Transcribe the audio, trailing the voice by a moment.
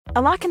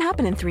A lot can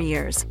happen in 3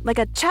 years, like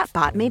a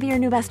chatbot may be your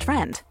new best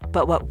friend.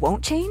 But what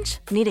won't change?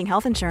 Needing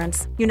health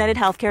insurance. United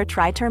Healthcare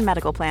Tri-Term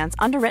Medical Plans,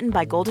 underwritten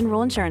by Golden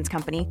Rule Insurance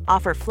Company,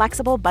 offer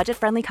flexible,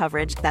 budget-friendly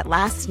coverage that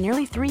lasts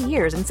nearly 3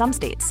 years in some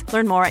states.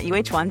 Learn more at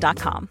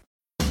uh1.com.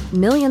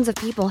 Millions of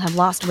people have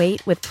lost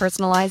weight with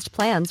personalized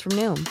plans from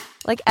Noom.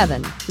 Like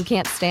Evan, who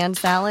can't stand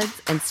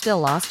salads and still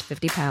lost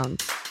 50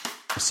 pounds.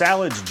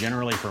 Salads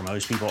generally for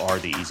most people are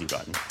the easy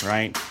button,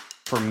 right?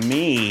 For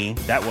me,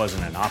 that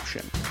wasn't an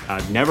option.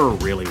 I never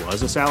really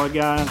was a salad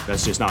guy.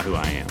 That's just not who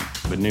I am.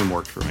 But Noom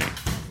worked for me.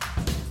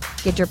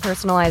 Get your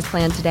personalized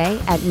plan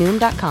today at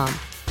Noom.com.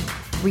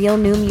 Real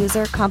Noom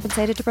user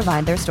compensated to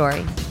provide their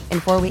story. In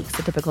 4 weeks,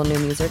 the typical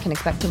Noom user can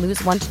expect to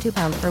lose 1 to 2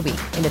 pounds per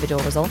week.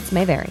 Individual results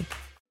may vary.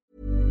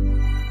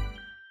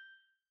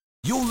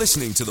 You're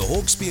listening to the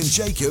Hawksby and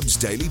Jacobs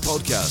Daily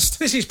Podcast.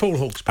 This is Paul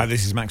Hawksby. And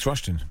this is Max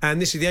Rushton. And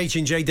this is the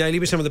H&J Daily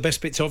with some of the best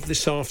bits of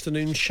this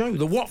afternoon's show.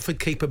 The Watford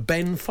keeper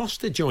Ben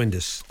Foster joined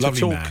us.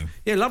 Lovely man.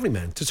 Yeah, lovely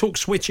man. To talk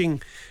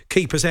switching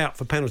keepers out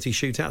for penalty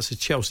shootouts as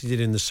Chelsea did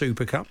in the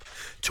Super Cup.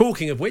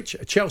 Talking of which,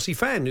 a Chelsea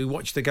fan who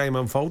watched the game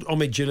unfold,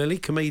 Omid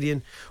Jalili,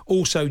 comedian,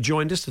 also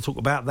joined us to talk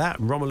about that.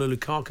 And Romelu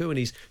Lukaku and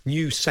his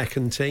new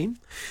second team.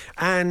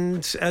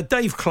 And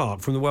Dave Clark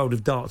from the world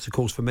of darts, of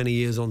course, for many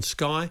years on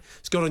Sky.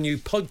 He's got a new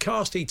podcast.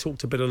 He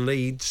talked a bit of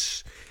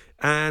Leeds.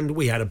 And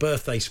we had a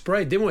birthday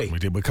spread, didn't we? We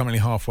did. We're currently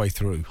halfway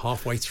through.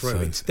 Halfway through. So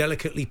it's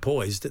delicately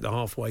poised at the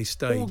halfway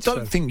stage. Well,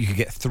 don't think you could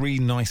get three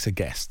nicer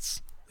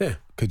guests. Yeah.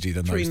 Could you?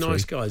 Than three those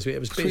nice three? guys.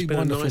 It's Three been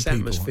a nice people.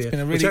 atmosphere,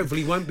 Been which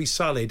hopefully won't be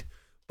sullied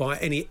by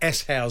any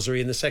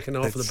S-housery in the second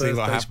half of the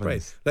birthday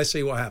spread. Let's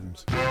see what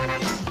happens.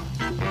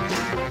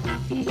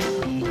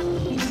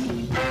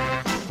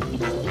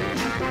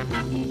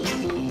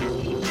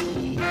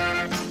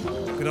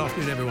 Good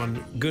afternoon,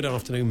 everyone. Good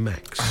afternoon,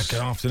 Max.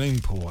 Good afternoon,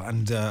 Paul.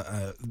 And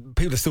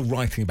people are still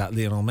writing about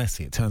Lionel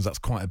Messi. It turns out it's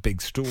quite a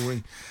big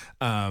story.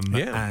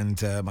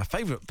 And my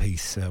favourite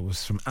piece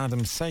was from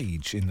Adam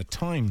Sage in the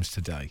Times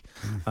today,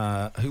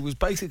 who was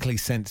basically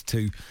sent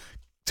to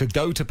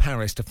go to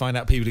Paris to find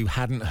out people who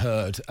hadn't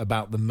heard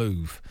about the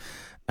move.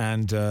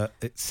 And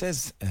it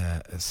says,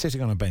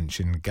 sitting on a bench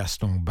in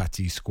Gaston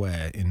Batty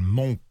Square in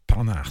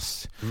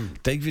Montparnasse,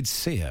 David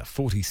Sear,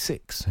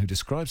 46, who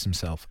describes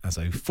himself as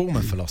a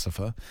former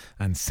philosopher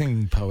and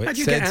singing poet. How'd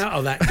you get out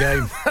of that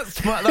game?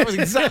 That was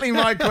exactly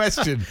my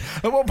question.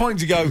 At what point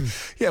do you go,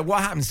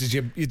 what happens? Did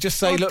you just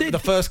say,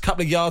 the first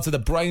couple of yards of the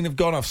brain have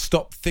gone, I've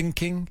stopped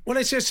thinking? Well,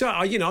 it's just,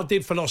 I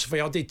did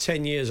philosophy. I did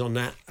 10 years on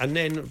that. And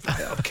then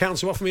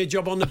council offered me a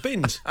job on the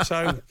bins.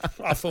 So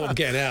I thought I'm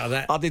getting out of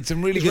that. I did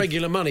some really good...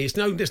 regular money.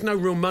 There's no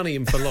real money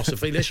in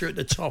philosophy unless you're at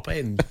the top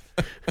end.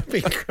 It'd be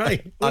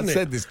great. I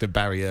said this to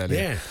Barry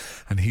earlier, yeah.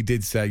 And he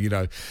did say,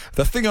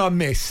 the thing I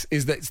miss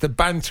is that it's the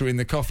banter in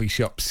the coffee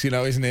shops,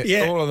 isn't it?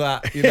 Yeah. All of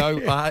that,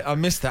 I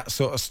miss that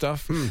sort of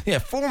stuff. Yeah,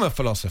 former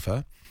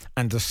philosopher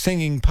and a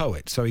singing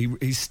poet. So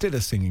he's still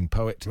a singing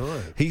poet.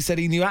 Right. He said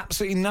he knew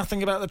absolutely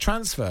nothing about the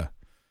transfer.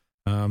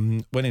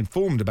 When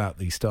informed about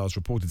the Star's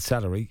reported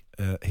salary,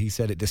 he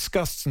said, it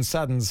disgusts and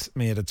saddens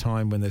me at a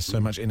time when there's so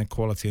much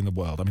inequality in the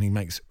world. I mean, he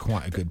makes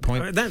quite a good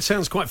point. That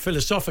sounds quite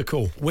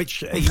philosophical,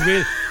 which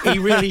he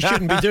really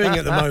shouldn't be doing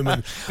at the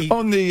moment.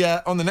 On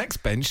the next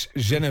bench,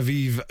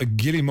 Genevieve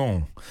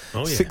Guillemont,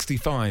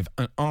 65,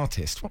 an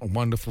artist. What a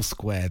wonderful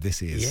square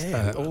this is.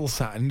 Yeah. All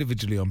sat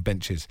individually on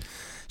benches.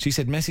 She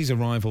said Messi's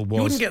arrival was...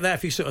 You wouldn't get that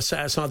if you sort of sat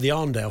outside the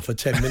Arndale for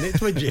 10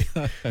 minutes, would you?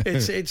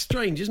 It's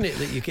strange, isn't it,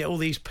 that you get all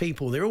these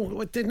people.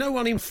 Did no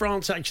one in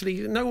France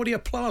actually... Nobody a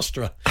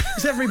plasterer.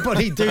 Does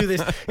everybody do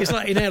this? It's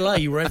like in LA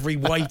where every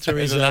waiter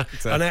is an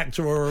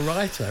actor or a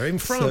writer. In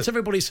France,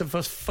 everybody's a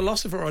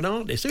philosopher or an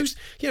artist.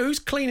 Who's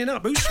cleaning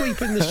up? Who's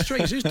sweeping the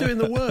streets? Who's doing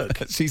the work?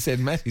 She said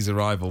Messi's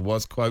arrival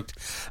was, quote,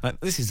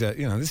 this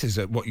is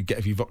what you get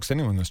if you voxed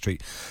anyone on the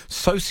street,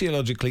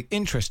 sociologically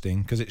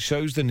interesting because it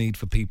shows the need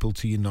for people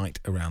to unite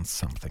around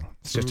something.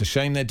 It's just a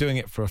shame they're doing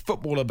it for a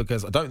footballer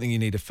because I don't think you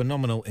need a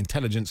phenomenal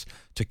intelligence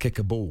to kick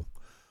a ball.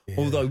 Yeah.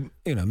 Although,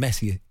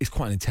 Messi is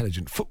quite an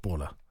intelligent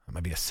footballer.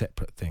 Maybe a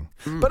separate thing.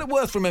 But it's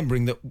worth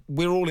remembering that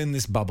we're all in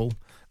this bubble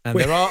and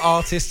there are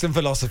artists and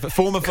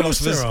former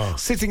philosophers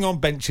sitting on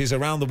benches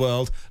around the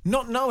world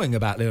not knowing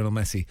about Lionel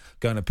Messi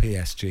going to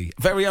PSG.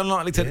 Very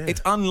unlikely to... Yeah.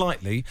 It's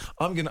unlikely.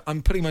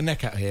 I'm putting my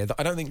neck out here that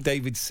I don't think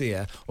David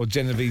Sear or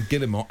Genevieve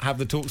Guillemot have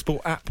the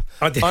TalkSport app.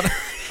 I don't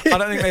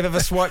think they've ever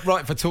swiped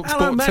right for TalkSport 2.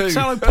 Hello, Max.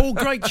 Hello, Paul.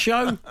 Great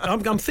show.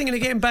 I'm thinking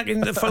of getting back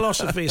into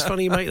philosophy. It's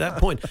funny you make that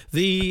point.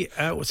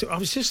 I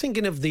was just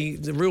thinking of the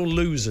real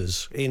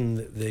losers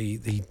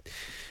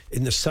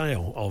in the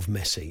sale of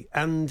Messi,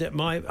 and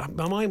my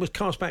mind was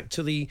cast back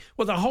to the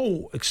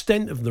whole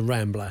extent of the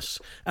Ramblas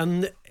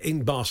and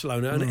in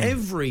Barcelona, and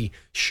every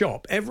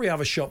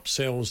other shop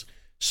sells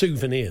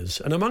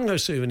souvenirs, and among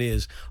those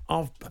souvenirs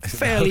are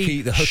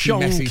fairly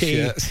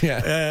shonky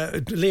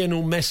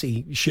Lionel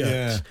Messi shirts.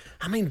 Yeah.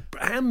 I mean,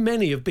 how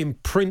many have been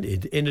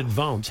printed in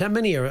advance? How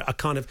many are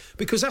kind of,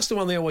 because that's the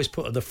one they always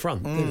put at the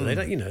front. They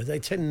don't, they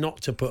tend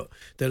not to put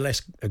the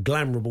less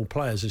glamourable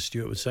players, as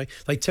Stuart would say.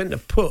 They tend to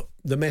put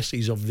the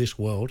Messis of this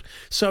world.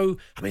 So,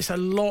 I mean, it's a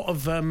lot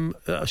of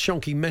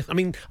shonky mess. I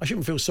mean, I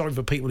shouldn't feel sorry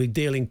for people who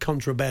deal in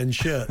contraband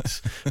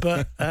shirts,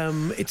 but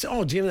it's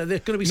odd, you know,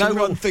 there's going to be some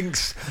No one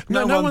thinks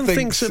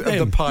of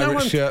the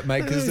pirate shirt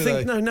makers, do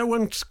they? No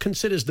one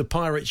considers the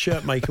pirate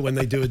shirt maker when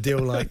they do a deal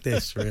like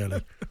this,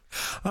 really.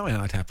 I mean,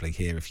 I'd happily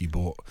hear if you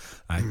bought.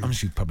 I'm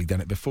sure you've probably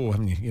done it before,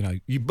 haven't you? You know,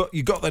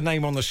 you got the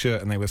name on the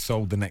shirt and they were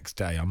sold the next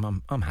day.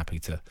 I'm happy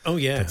to. Oh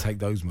yeah, to take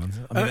those ones.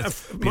 I mean,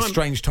 it's a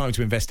strange time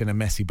to invest in a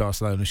Messi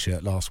Barcelona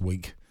shirt last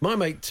week. My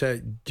mate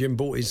Jim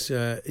bought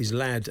his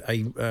lad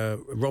a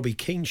Robbie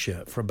Keane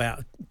shirt for about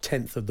a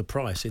tenth of the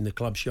price in the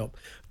club shop.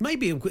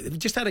 Maybe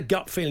just had a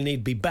gut feeling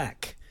he'd be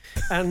back.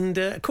 And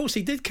of course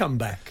he did come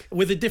back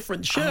with a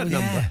different shirt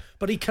number,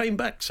 but he came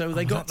back, so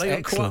they got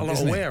quite a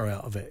lot of wear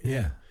out of it.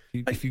 Yeah.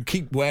 If you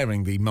keep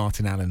wearing the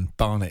Martin Allen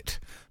Barnett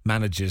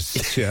manager's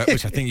shirt,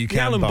 which I think you can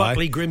Alan buy.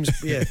 Buckley Grimm's,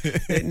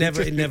 it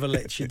never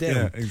lets you down.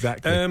 Yeah,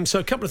 exactly. So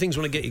a couple of things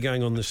I want to get you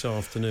going on this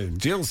afternoon.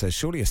 Jill says,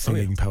 surely a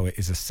singing poet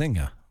is a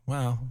singer.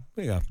 Well,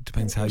 yeah,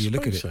 depends how you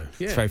look at it. So,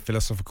 yeah. It's a very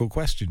philosophical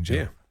question, Jill.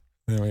 Yeah.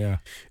 There we are.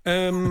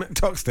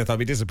 Toxteth, I'd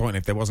be disappointed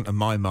if there wasn't a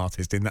mime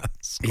artist in that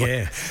squad.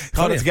 Yeah.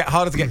 Harder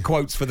to get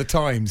quotes for the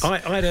Times. I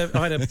had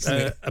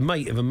a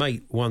mate of a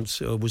mate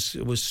once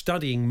was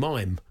studying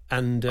mime,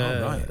 and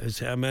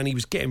and he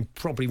was getting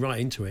probably right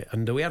into it.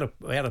 And we had a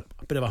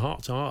bit of a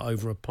heart to heart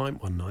over a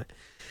pint one night,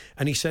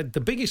 and he said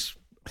the biggest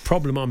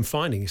problem I'm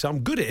finding is I'm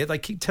good at it. They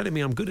keep telling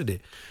me I'm good at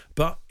it,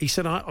 but he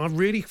said I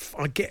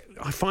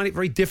find it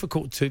very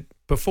difficult to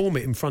perform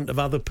it in front of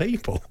other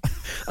people.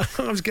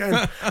 I was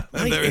going,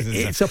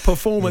 it's a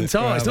performance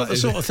art. It's not the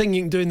sort of thing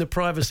you can do in the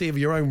privacy of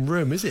your own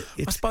room, is it?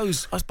 I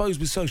suppose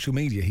with social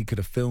media, he could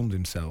have filmed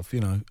himself. You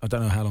know, I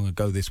don't know how long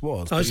ago this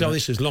was.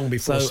 This was long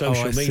before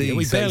social media.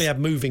 We barely had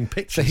moving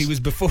pictures. So he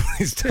was before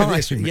his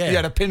time. Yeah. You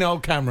had a pinhole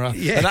camera,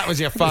 and that was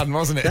your fun,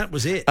 wasn't it? That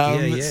was it.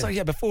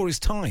 So before his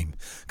time,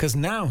 because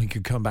now he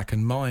could come back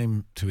and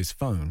mime to his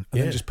phone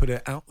and then just put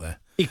it out there.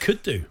 He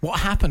could do. What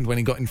happened when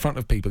he got in front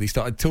of people? He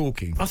started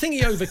talking. I think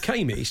he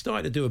overcame it. He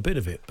started to do a bit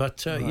of it.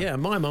 But, a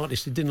mime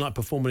artist who didn't like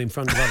performing in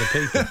front of other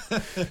people.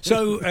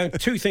 So,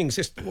 two things.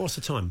 What's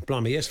the time?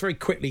 Blimey, let's very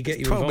quickly get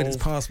you 12 involved.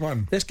 minutes past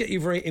 1. Let's get you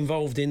very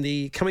involved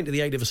in coming to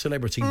the aid of a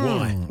celebrity.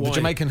 Why? The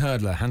Jamaican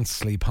hurdler,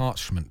 Hansley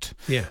Parchment,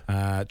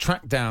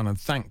 tracked down and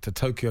thanked a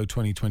Tokyo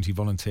 2020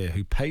 volunteer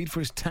who paid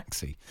for his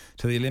taxi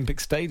to the Olympic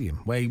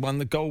Stadium, where he won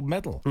the gold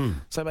medal.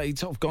 So he'd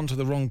sort of gone to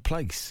the wrong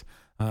place.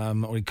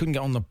 Or he couldn't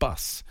get on the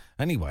bus.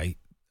 Anyway,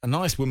 a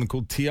nice woman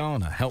called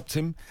Tiana helped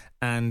him,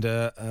 and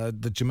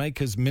the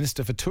Jamaica's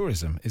Minister for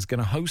Tourism is going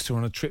to host her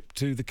on a trip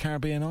to the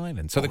Caribbean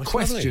island. So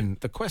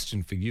the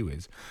question for you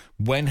is,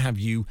 when have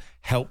you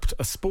helped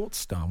a sports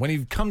star? When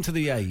you've come to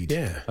the aid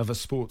of a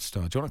sports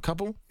star? Do you want a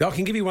couple? I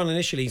can give you one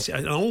initially,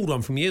 an old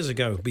one from years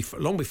ago,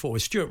 long before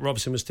Stuart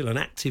Robson was still an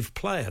active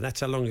player.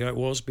 That's how long ago it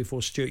was,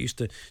 before Stuart used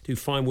to do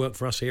fine work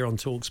for us here on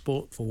Talk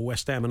Sport, for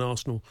West Ham and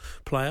Arsenal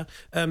player.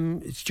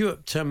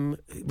 Stuart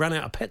ran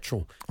out of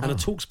petrol, and a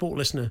Talk Sport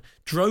listener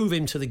drove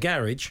him to the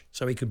garage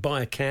so he could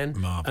buy a can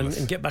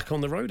and get back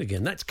on the road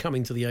again. That's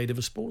coming to the aid of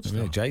a sports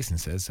star. Jason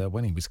says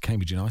when he was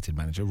Cambridge United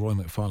manager, Roy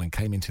McFarlane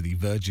came into the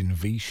Virgin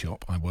V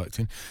shop I worked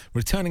in,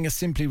 returning a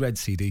Simply Red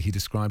CD he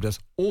described as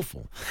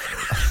awful.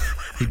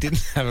 He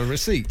didn't have a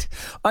receipt.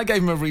 I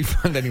gave him a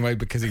refund anyway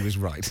because he was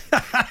right.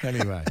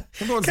 Anyway,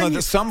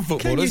 some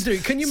footballers.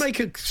 Can you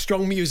make a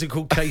strong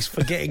musical case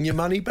for getting your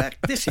money back?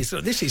 This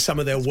is some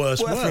of their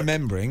worst work. Worth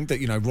remembering that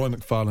Roy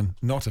McFarlane,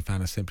 not a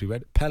fan of Simply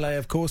Red. Pele,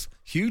 of course,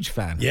 huge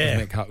fan of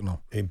Mick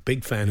Hucknall. A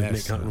big fan of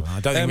Mick Hucknall. I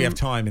don't think we have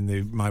time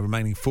in my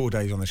remaining 4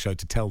 days on the show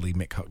to tell the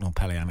Mick Hucknall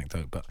Pele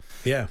anecdote, but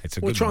it's a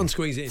good one. We'll try and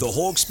squeeze it in. The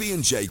Hawksbee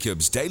and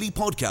Jacobs Daily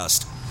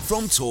Podcast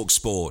from Talk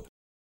Sport.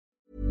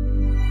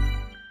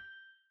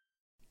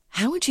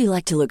 How would you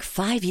like to look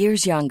 5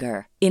 years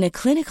younger? In a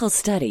clinical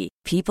study,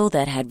 people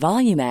that had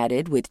volume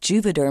added with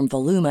Juvederm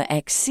Voluma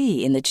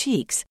XC in the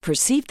cheeks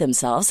perceived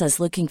themselves as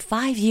looking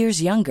 5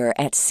 years younger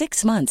at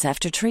 6 months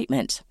after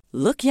treatment.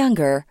 Look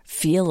younger,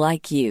 feel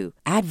like you.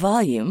 Add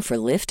volume for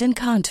lift and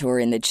contour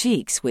in the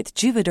cheeks with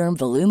Juvederm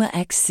Voluma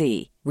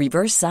XC.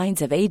 Reverse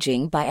signs of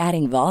aging by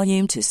adding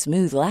volume to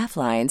smooth laugh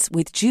lines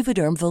with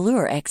Juvederm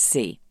Volure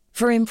XC.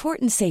 For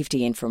important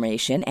safety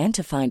information and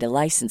to find a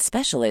licensed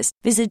specialist,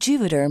 visit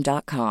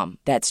Juvederm.com.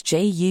 That's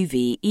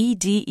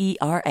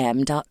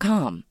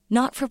JUVEDERM.com.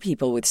 Not for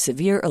people with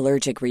severe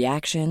allergic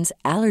reactions,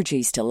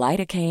 allergies to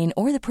lidocaine,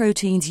 or the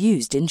proteins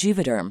used in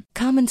Juvederm.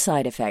 Common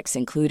side effects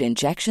include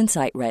injection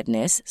site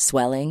redness,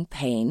 swelling,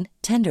 pain,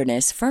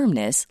 tenderness,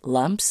 firmness,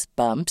 lumps,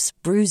 bumps,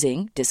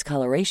 bruising,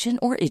 discoloration,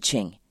 or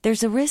itching.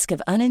 There's a risk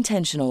of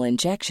unintentional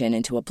injection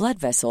into a blood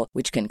vessel,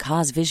 which can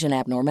cause vision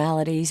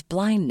abnormalities,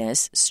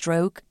 blindness,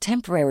 stroke,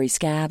 temporary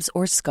scabs,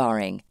 or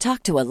scarring.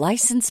 Talk to a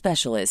licensed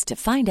specialist to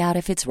find out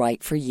if it's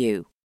right for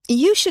you.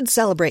 You should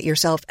celebrate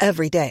yourself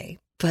every day,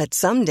 but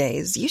some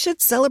days you should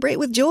celebrate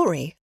with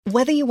jewelry.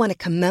 Whether you want to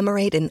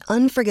commemorate an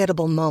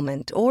unforgettable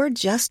moment or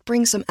just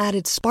bring some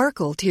added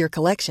sparkle to your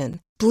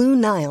collection, Blue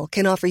Nile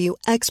can offer you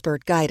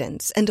expert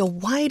guidance and a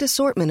wide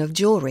assortment of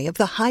jewelry of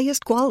the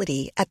highest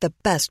quality at the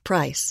best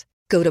price.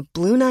 Go to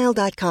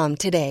BlueNile.com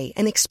today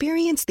and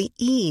experience the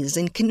ease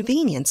and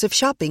convenience of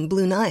shopping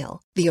Blue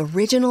Nile, the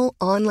original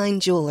online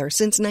jeweler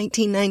since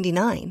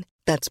 1999.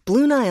 That's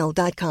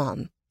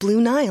BlueNile.com.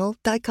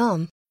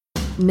 BlueNile.com.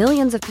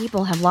 Millions of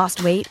people have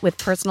lost weight with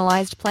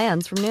personalized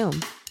plans from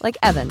Noom. Like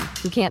Evan,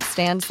 who can't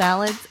stand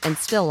salads and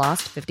still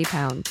lost 50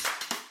 pounds.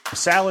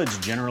 Salads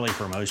generally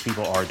for most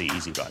people are the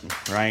easy button,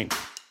 right?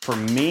 For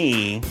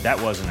me,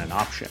 that wasn't an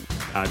option.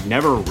 I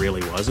never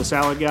really was a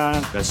salad guy.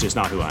 That's just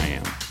not who I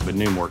am. But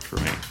Noom worked for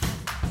me.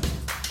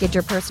 Get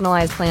your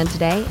personalized plan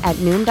today at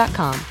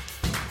Noom.com.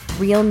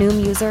 Real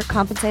Noom user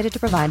compensated to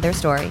provide their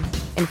story.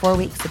 In 4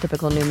 weeks, the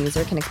typical Noom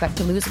user can expect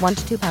to lose 1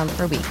 to 2 pounds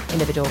per week.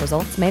 Individual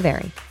results may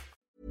vary.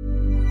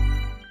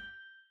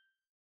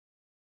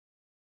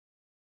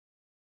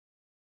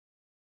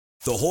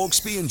 The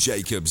Hawksby and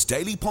Jacobs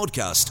Daily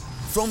Podcast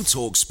from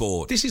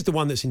TalkSport. This is the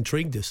one that's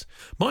intrigued us.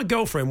 My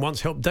girlfriend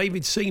once helped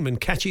David Seaman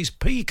catch his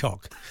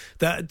peacock.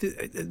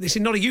 This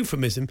is not a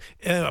euphemism,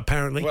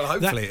 apparently. Well,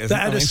 hopefully it isn't.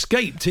 That had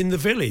escaped in the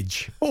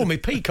village. Oh, my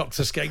peacock's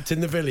escaped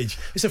in the village.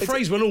 It's a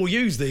phrase we'll all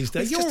use these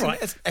days. You're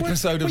right. It's an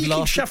episode of you Last...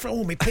 keep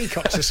shuffling, my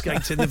peacock's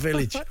escaped in the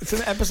village. It's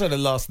an episode of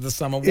Last of the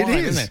Summer Wine,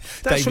 isn't it?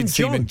 That's David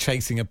Seaman John.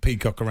 chasing a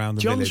peacock around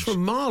the John's village.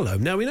 from Marlow.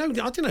 Now, I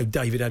didn't know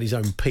David had his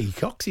own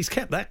peacocks. He's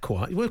kept that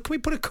quiet. Well, can we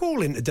put a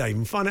call into Dave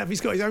and find out if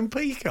he's got his own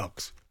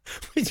peacocks?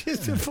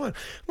 Just to find.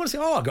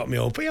 I got me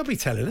old P. I'll be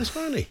telling us,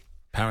 won't he?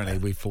 Apparently,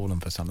 we've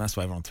fallen for some. That's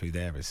why everyone through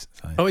there is.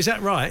 So. Oh, is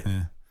that right?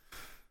 Yeah.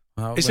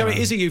 Well, So it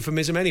is a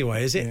euphemism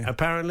anyway, is it? Yeah.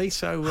 Apparently.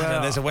 So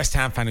there's a West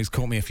Ham fan who's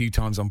caught me a few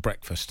times on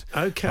breakfast.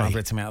 Okay. I've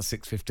read him out at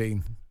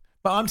 6:15.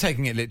 But I'm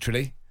taking it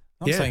literally.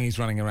 I'm saying he's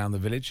running around the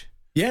village.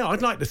 Yeah,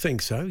 I'd like to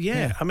think so.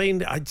 Yeah. I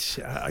mean, I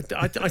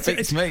think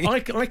It's me.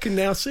 I can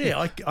now see it.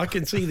 I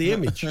can see the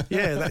image.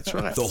 Yeah, that's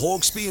right. The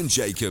Hawksby and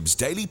Jacobs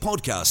Daily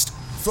Podcast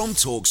from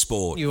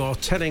TalkSport. You are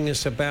telling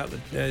us about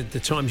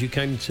the times you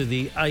came to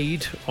the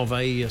aid of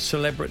a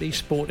celebrity,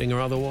 sporting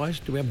or otherwise.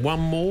 Do we have one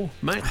more,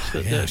 Matt?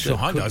 Sure.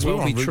 Hi, guys. We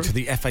were en route to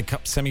the FA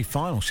Cup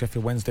semi-final,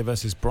 Sheffield Wednesday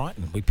versus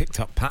Brighton. We picked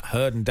up Pat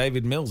Hurd and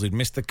David Mills, who'd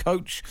missed the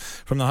coach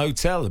from the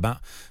hotel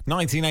about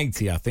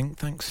 1980, I think.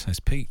 Thanks,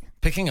 says Pete.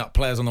 Picking up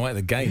players on the way to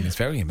the game is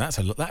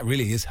that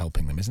really is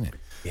helping them, isn't it?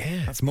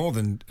 Yeah. That's more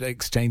than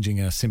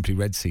exchanging a Simply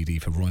Red CD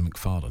for Roy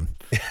McFarlane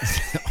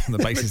on the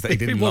basis that he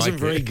didn't it wasn't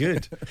like very it.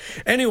 good.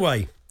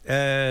 Anyway,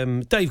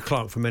 Dave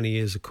Clark, for many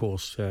years, of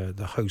course,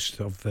 the host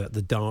of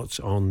the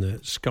darts on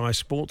Sky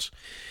Sports,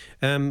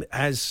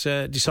 has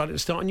decided to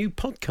start a new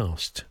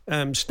podcast.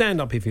 Stand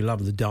Up If You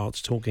Love the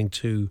Darts, talking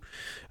to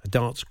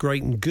darts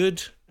great and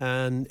good.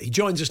 And he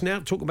joins us now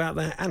to talk about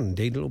that and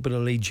indeed a little bit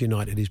of Leeds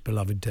United, his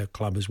beloved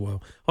club as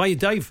well. Hiya,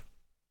 Dave.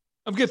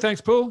 I'm good,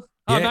 thanks, Paul.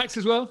 Hi, Max,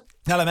 as well.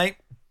 Hello, mate.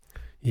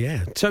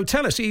 Yeah. So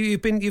tell us,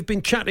 you've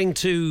been chatting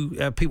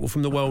to people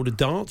from the world of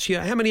darts.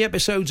 Yeah. How many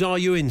episodes are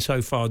you in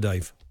so far,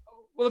 Dave?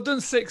 Well, I've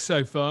done 6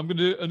 so far. I'm going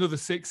to do another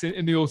 6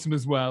 in the autumn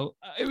as well.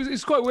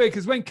 It's quite weird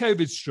because when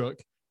COVID struck,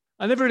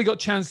 I never really got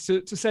a chance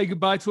to say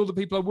goodbye to all the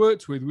people I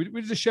worked with. We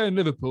did a show in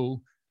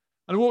Liverpool.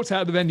 And I walked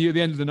out of the venue at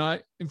the end of the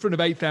night in front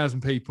of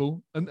 8,000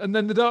 people. And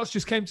then the darts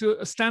just came to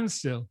a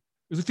standstill.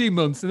 It was a few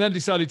months and then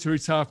decided to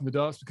retire from the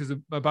darts because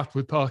of my battle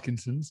with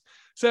Parkinson's.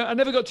 So I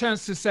never got a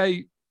chance to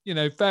say,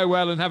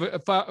 farewell and have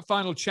a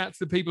final chat to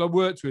the people I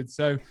worked with.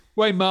 So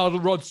Wayne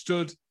Mardle, Rod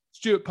Studd,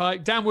 Stuart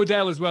Pike, Dan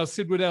Waddell as well,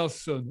 Sid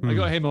Waddell's son. I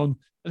got him on.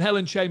 And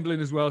Helen Chamberlain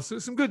as well. So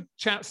some good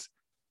chats,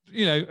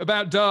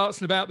 about darts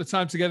and about the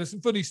time together.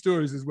 Some funny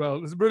stories as well.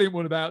 There's a brilliant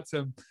one about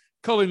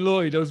Colin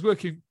Lloyd. I was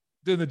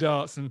doing the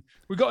darts, and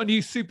we got a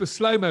new super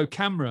slow-mo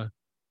camera,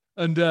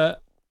 and the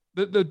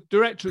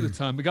director at the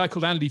time, the guy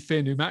called Andy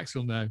Finn, who Max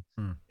will know,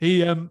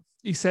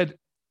 he said,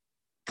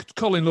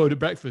 Colin Lloyd at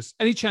breakfast,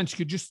 any chance you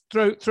could just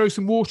throw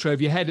some water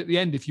over your head at the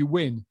end if you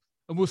win,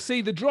 and we'll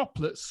see the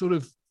droplets sort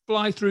of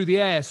fly through the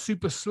air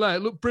super slow.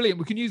 It looked brilliant.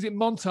 We can use it in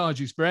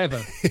montages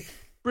forever.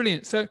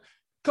 Brilliant. So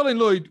Colin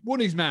Lloyd won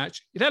his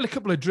match. He'd had a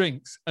couple of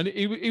drinks and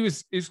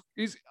he's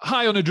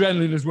high on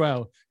adrenaline as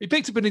well. He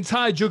picked up an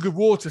entire jug of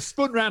water,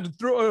 spun round and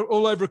threw it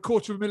all over a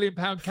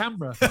 £250,000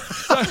 camera.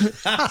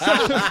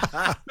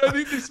 So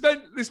they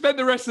spent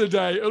the rest of the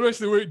day, or the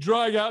rest of the week,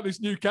 drying out this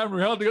new camera.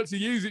 We hardly got to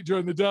use it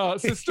during the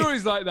darts. So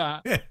stories like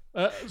that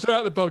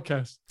throughout the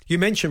podcast. You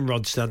mentioned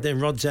Rod Studd then.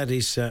 Rod's had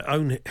his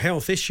own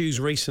health issues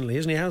recently,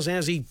 isn't he? How's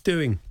he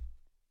doing?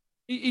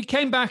 He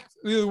came back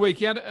the other week.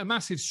 He had a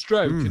massive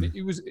stroke, and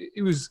it was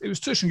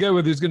touch and go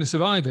whether he was going to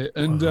survive it.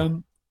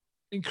 And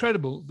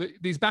incredible that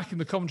he's back in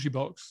the commentary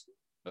box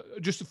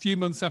just a few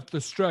months after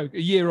the stroke,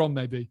 a year on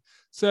maybe.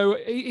 So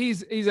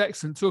he's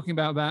excellent, talking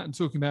about that and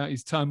talking about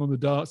his time on the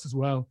darts as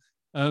well.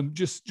 And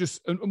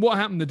what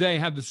happened the day he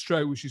had the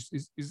stroke, which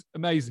is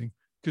amazing.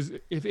 Because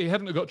if he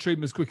hadn't got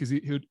treatment as quick as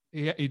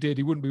he did,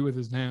 he wouldn't be with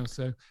us now.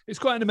 So it's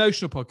quite an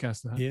emotional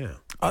podcast, that. Yeah.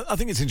 I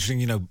think it's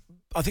interesting,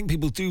 I think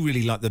people do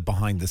really like the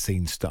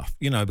behind-the-scenes stuff,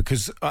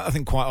 because I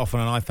think quite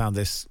often, and I found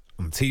this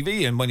on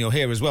TV and when you're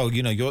here as well,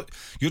 you're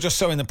just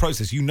so in the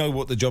process. You know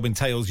what the job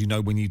entails. You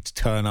know when you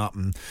turn up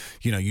and,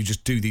 you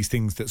just do these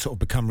things that sort of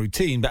become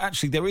routine. But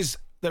actually there is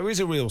there is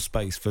a real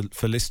space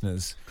for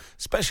listeners,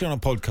 especially on a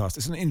podcast.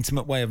 It's an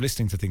intimate way of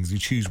listening to things. You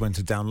choose when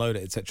to download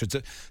it,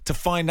 etc. To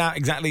find out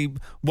exactly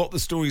what the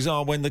stories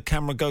are when the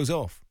camera goes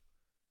off.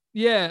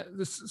 Yeah,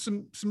 there's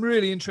some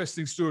really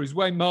interesting stories.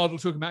 Wayne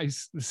Mardle talking about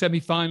the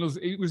semi-finals.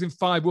 He was in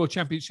 5 World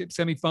Championship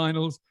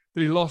semi-finals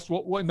that he lost,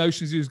 what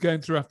emotions he was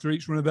going through after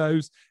each one of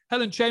those.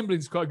 Helen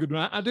Chamberlain's quite a good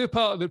one. I do a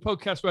part of the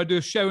podcast where I do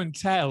a show and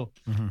tell.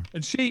 Mm-hmm.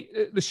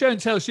 And the show and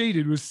tell she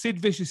did was Sid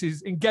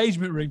Vicious's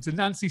engagement ring to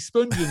Nancy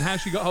Spungen and how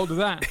she got hold of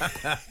that.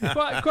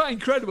 quite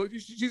incredible.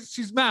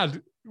 She's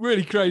mad,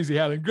 really crazy,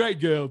 Helen. Great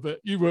girl, but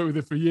you worked with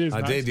her for years. I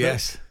Max, did,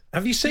 yes.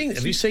 Have you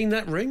seen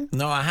that ring?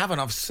 No, I haven't.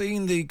 I've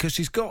seen because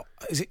she's got.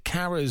 Is it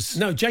Cara's?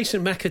 No,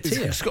 Jason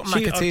McAteer. She's got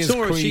McAteer's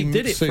cream she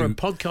did it suit. for a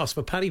podcast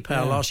for Paddy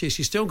Power last year.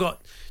 She's still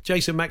got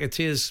Jason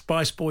McAteer's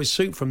Spice Boys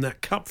suit from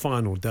that cup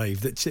final,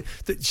 Dave.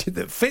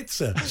 That fits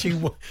her. She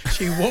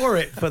wore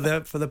it for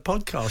the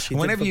podcast.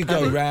 Whenever you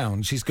go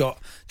round, she's got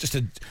just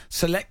a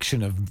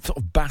selection of sort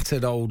of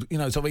battered old,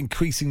 sort of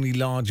increasingly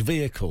large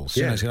vehicles.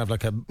 Yeah. She'll have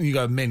you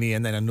go a Mini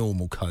and then a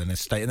normal car in a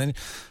state, and then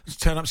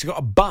turn up. She's got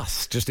a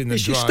bus just in the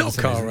drive. She's still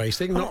car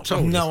racing. Not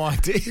told. I've no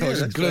idea. I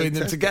was gluing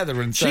them together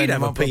and she'd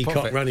have a peacock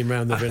running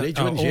around the village,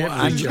 wouldn't she?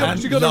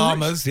 And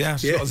llamas,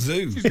 She's got a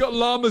zoo. She's got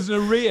llamas and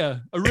a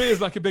rhea. A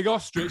rhea's like a big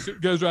ostrich that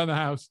goes around the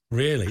house.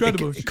 Really?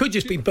 Incredible. It could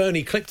just be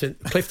Bernie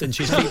Clifton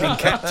she's keeping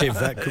captive.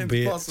 That could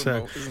be it.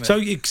 So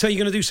you're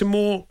going to do some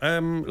more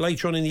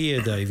later on in the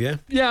year, Dave, yeah?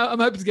 Yeah, I'm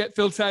hoping to get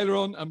Phil Taylor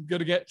on. I'm going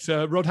to get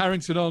Rod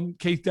Harrington on,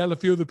 Keith Dell, a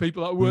few other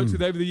people that I worked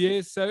with over the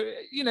years. So,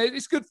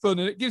 it's good fun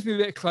and it gives me a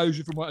bit of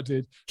closure from what I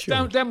did.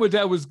 Sure. Dan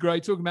Waddell was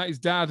great, talking about his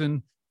dad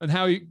and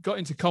how he got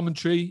into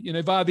commentary,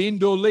 via the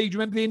Indoor League. Do you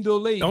remember the Indoor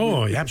League?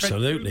 Oh,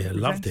 absolutely. I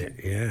loved it,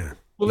 yeah.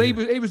 Well, he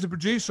was the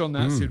producer on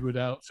that, Sid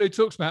Waddell. So he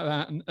talks about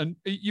that. And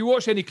you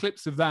watch any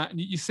clips of that and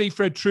you see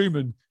Fred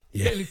Truman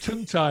getting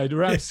tongue-tied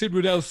around Sid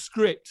Waddell's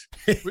script.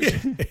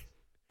 And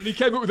he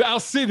came up with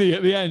Alcide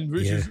at the end,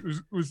 which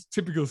was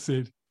typical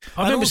Sid.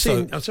 I remember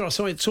I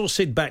saw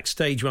Sid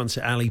backstage once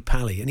at Ali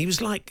Pali, and he was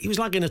like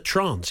in a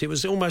trance. It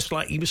was almost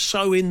like he was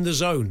so in the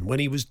zone when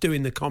he was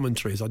doing the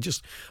commentaries.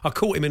 I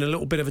caught him in a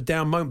little bit of a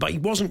down moment, but he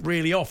wasn't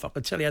really off. I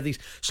could tell he had these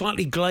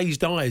slightly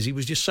glazed eyes. He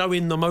was just so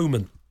in the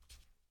moment.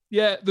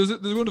 Yeah, there's a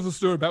wonderful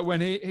story about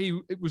when he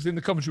was in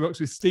the commentary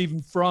box with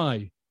Stephen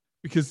Fry,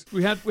 because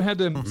we had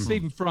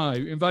Stephen Fry,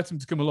 we invited him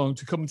to come along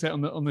to commentate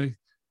on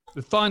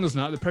the finals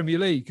night of the Premier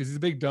League because he's a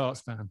big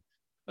darts fan.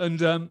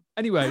 And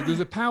anyway, there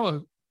was a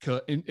power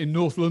cut in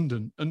North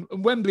London and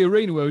Wembley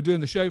Arena where we were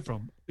doing the show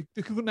from.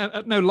 They couldn't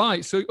have no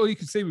lights, so all you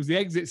could see was the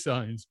exit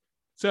signs.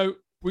 So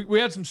we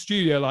had some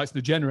studio lights and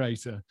a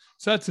generator.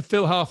 So I had to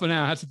fill half an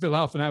hour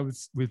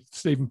with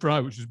Stephen Fry,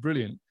 which was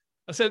brilliant.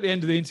 I said at the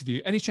end of the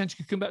interview, any chance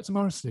you could come back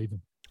tomorrow,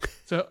 Stephen?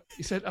 So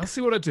he said, I'll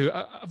see what I do.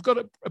 I've got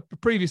a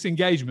previous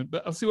engagement,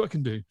 but I'll see what I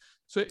can do.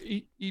 So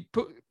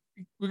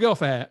we go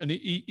off air and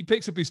he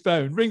picks up his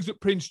phone, rings up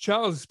Prince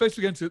Charles. He's supposed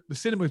to be going to the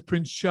cinema with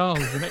Prince Charles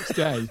the next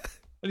day.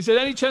 And he said,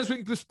 any chance we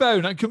can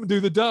postpone? I can come and do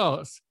the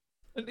darts.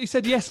 And he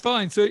said, yes,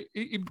 fine. So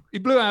he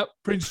blew out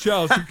Prince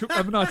Charles to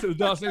have a night at the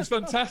darts. And it was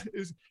fantastic.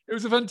 It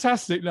was a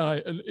fantastic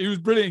night. And he was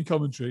brilliant in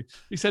commentary.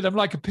 He said, I'm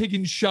like a pig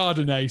in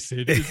Chardonnay,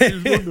 Sid. It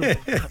was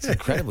wonderful. That's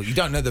incredible. You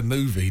don't know the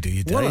movie, do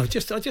you, Dave? Well, I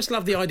just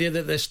love the idea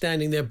that they're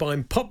standing there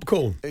buying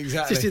popcorn.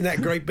 Exactly. Just in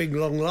that great big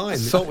long line.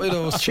 Salted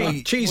or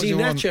sweet. Cheesy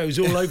nachos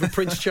all over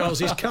Prince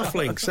Charles's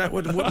cufflinks. That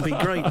wouldn't be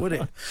great, would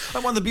it?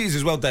 And one of the beauties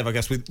as well, Dave, I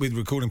guess, with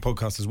recording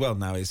podcasts as well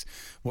now is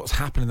what's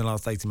happened in the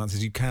last 18 months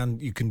is you can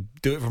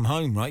do it from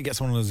home, right? You get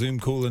someone on a Zoom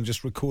call and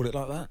just record it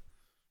like that.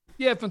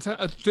 Yeah, fantastic.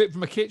 I do it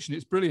from my kitchen.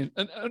 It's brilliant.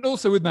 And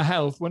also with my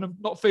health, when I'm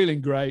not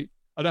feeling great,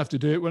 I don't have to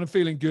do it. When I'm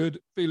feeling good,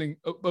 feeling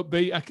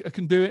upbeat, I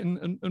can do it,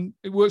 and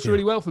it works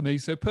really well for me.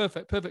 So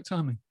perfect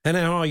timing. And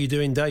how are you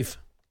doing, Dave?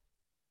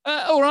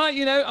 All right.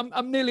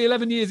 I'm nearly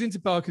 11 years into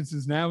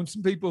Parkinson's now, and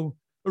some people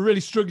are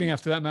really struggling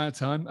after that amount of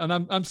time. And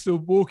I'm still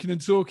walking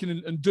and talking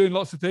and doing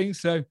lots of things.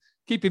 So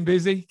keeping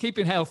busy,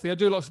 keeping healthy. I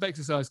do lots of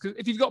exercise because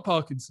if you've got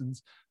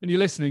Parkinson's and you're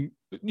listening,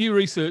 new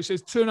research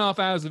says 2.5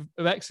 hours of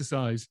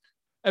exercise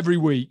every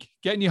week,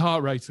 getting your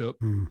heart rate up,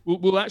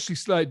 will actually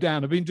slow it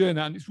down. I've been doing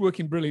that and it's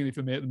working brilliantly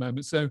for me at the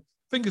moment. So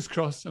fingers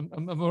crossed,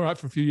 I'm all right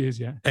for a few years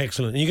yet.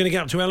 Excellent. Are you going to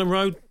get up to Ellen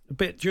Road a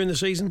bit during the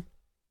season?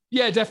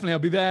 Yeah, definitely. I'll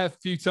be there a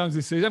few times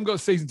this season. I haven't got a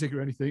season ticket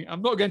or anything.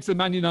 I'm not going to the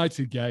Man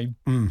United game,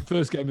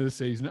 first game of the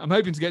season. I'm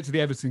hoping to get to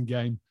the Everton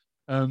game.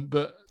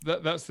 But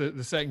that's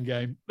the second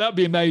game. That'd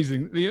be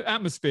amazing. The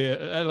atmosphere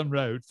at Ellen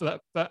Road for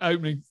that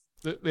opening,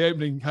 the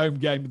opening home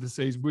game of the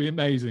season would be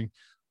amazing.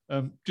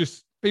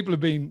 Just people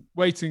have been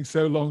waiting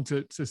so long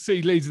to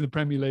see Leeds in the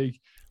Premier League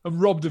and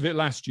robbed of it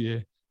last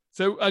year.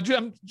 So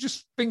I'm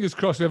just fingers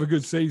crossed we have a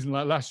good season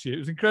like last year. It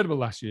was incredible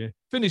last year.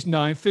 Finished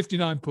 9th,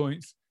 59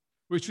 points.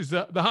 which was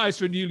the highest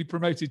for a newly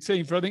promoted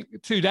team for, I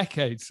think, 2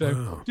 decades.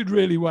 So did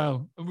really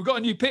well. And we've got a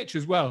new pitch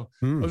as well.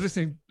 I was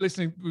listening.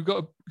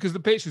 Because the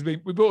pitch has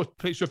been, we bought a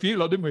pitch off you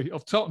lot, didn't we?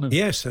 Off Tottenham.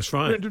 Yes, that's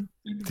right.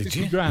 Did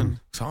you? Grand.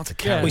 It's hard to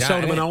carry. We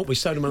sold him an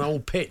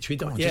old pitch.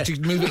 Did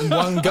you move it in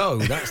one go?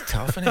 That's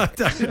tough, isn't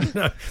it?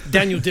 No.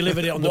 Daniel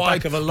delivered it on the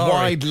back of a lorry.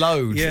 Wide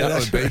load. Yeah,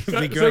 that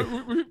would be great.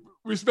 So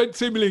we spent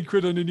 £2 million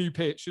on a new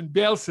pitch, and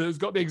Bielsa has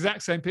got the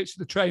exact same pitch at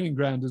the training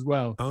ground as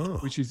well,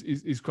 which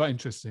is quite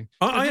interesting.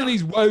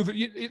 These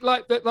woven,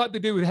 like they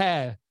do with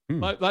hair,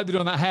 like they do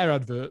on that hair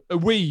advert, a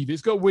weave.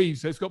 It's got weave,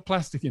 so it's got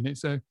plastic in it.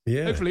 So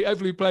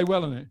hopefully play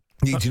well on it.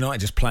 Leeds United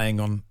just playing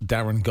on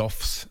Darren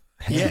Goff's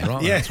hair,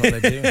 right? That's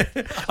what they're doing.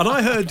 And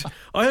I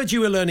heard you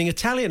were learning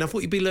Italian. I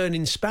thought you'd be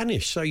learning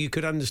Spanish so you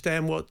could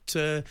understand what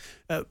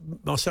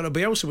Marcelo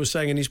Bielsa was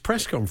saying in his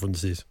press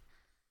conferences.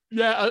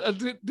 Yeah, I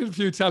did a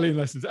few Italian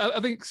lessons. I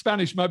think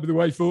Spanish might be the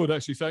way forward,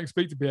 actually, so I can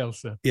speak to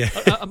Bielsa. Yeah.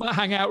 I might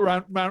hang out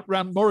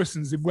around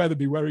Morrison's in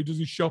Wetherby, where he does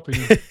his shopping.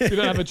 You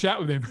don't have a chat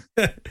with him.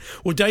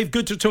 Well, Dave,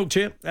 good to talk to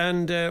you,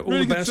 and all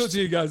really the best. Good to talk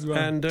to you guys as well.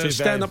 And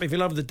stand up if you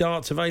love the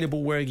darts,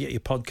 available where you get your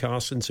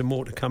podcasts, and some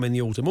more to come in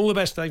the autumn. All the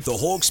best, Dave. The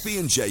Hawksbee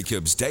and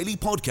Jacobs Daily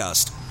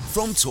Podcast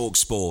from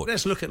TalkSport.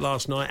 Let's look at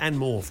last night and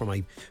more from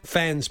a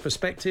fan's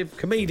perspective.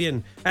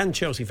 Comedian and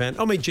Chelsea fan,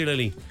 Omid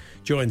Jalili,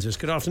 joins us.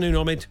 Good afternoon,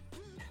 Omid.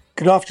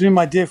 Good afternoon,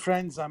 my dear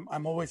friends.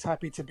 I'm always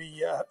happy to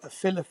be a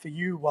filler for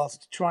you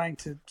whilst trying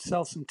to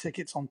sell some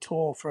tickets on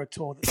tour for a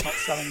tour that's not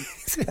selling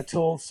at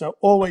all. So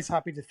always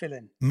happy to fill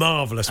in.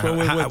 Marvellous.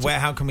 Well,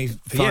 how can we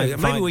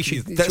find... maybe we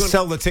should... Let's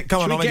sell the ticket.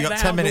 Come on, Omid, you've got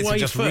 10 minutes of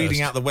just first?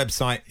 reading out the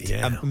website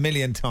a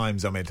million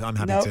times, Omid. I'm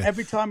happy to...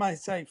 Every time I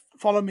say,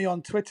 follow me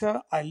on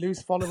Twitter, I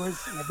lose followers.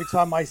 And every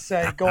time I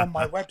say, go on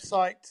my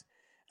website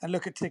and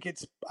look at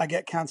tickets, I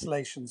get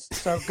cancellations.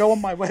 So go on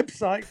my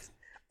website,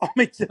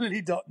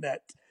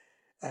 omidjalili.net.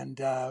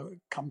 And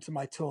come to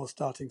my tour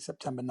starting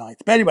September 9th.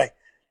 But anyway,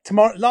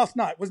 last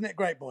night, wasn't it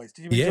great, boys?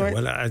 Did you enjoy it?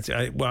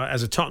 Well,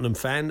 as a Tottenham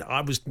fan,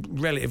 I was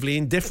relatively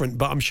indifferent,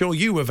 but I'm sure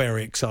you were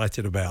very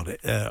excited about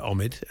it,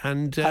 Omid.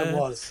 And I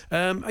was.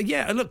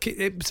 Look,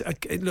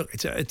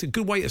 it's a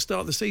good way to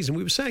start the season.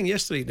 We were saying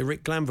yesterday to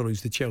Rick Glanville,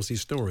 who's the Chelsea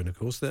historian, of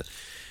course, that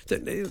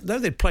though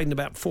they'd played in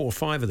about 4 or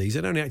 5 of these,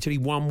 they'd only actually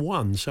won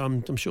one. So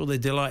I'm sure they're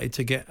delighted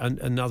to get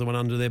another one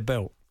under their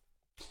belt.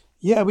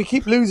 Yeah, we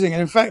keep losing.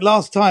 And in fact,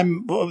 last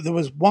time there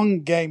was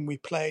one game we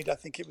played, I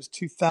think it was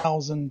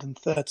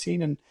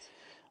 2013, and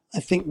I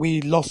think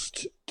we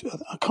lost,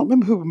 I can't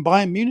remember who,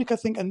 Bayern Munich, I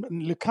think, and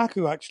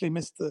Lukaku actually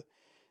missed one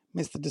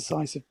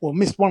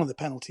of the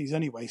penalties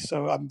anyway.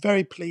 So I'm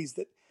very pleased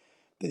that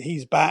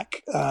he's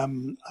back.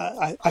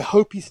 I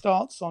hope he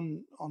starts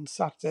on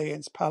Saturday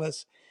against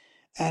Palace.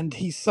 And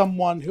he's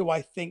someone who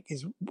I think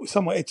is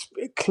somewhat, it's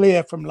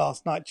clear from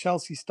last night,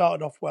 Chelsea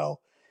started off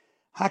well.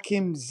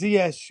 Hakim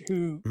Ziyech,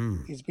 who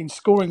has been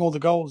scoring all the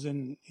goals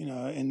in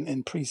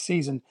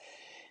pre-season,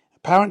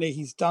 apparently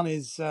he's done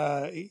his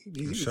shoulder.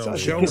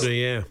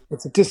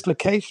 It's a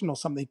dislocation or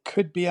something.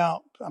 Could be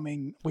out. I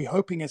mean, we're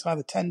hoping it's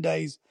either 10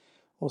 days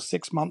or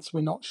 6 months. We're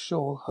not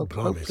sure.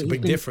 It's a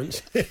big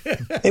difference.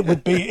 It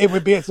would be.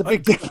 It's a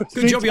big difference.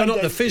 Good job you're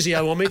not the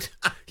physio, Omid.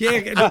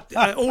 Yeah.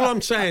 All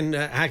I'm saying,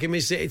 Hakim,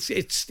 is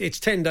it's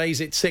 10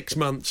 days. It's 6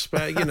 months.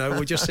 But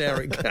we'll just see how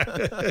it goes.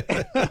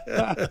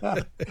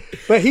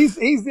 But he's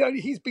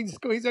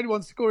the only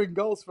one scoring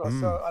goals for us.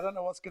 So I don't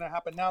know what's going to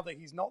happen now that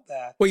he's not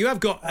there. Well, you have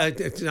got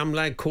some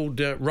lad called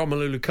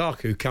Romelu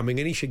Lukaku coming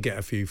in. He should get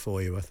a few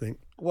for you, I think.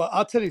 Well,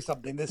 I'll tell you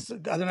something. I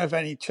don't know if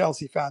any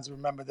Chelsea fans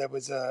remember there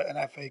was an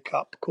FA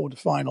Cup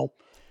quarter-final,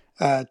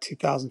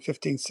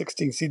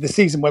 2015-16. See, the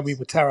season where we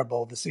were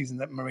terrible, the season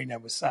that Mourinho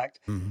was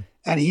sacked. Mm-hmm.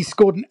 And he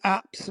scored an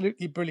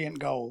absolutely brilliant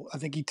goal. I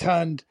think he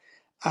turned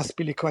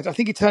Azpilicueta. I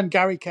think he turned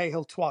Gary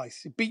Cahill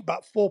twice. He beat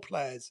about 4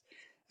 players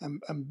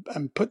and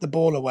put the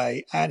ball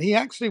away. And he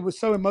actually was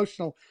so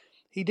emotional,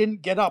 he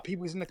didn't get up. He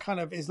was in a kind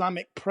of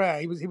Islamic prayer.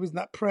 He was in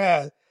that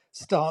prayer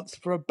stance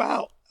for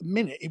about a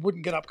minute. He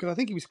wouldn't get up because I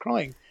think he was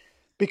crying.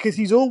 Because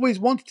he's always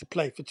wanted to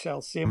play for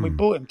Chelsea, and we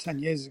bought him 10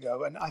 years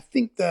ago. And I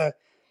think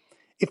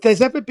if there's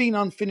ever been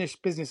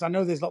unfinished business, I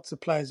know there's lots of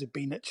players who've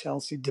been at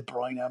Chelsea, De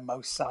Bruyne, Mo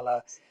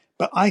Salah,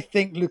 but I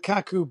think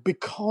Lukaku,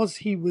 because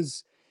he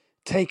was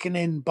taken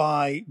in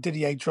by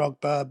Didier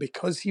Drogba,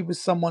 because he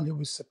was someone who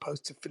was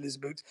supposed to fill his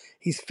boots,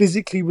 he's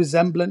physically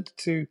resemblant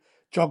to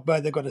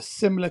Drogba. They've got a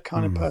similar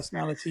kind of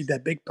personality. They're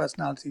big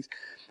personalities.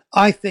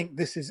 I think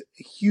this is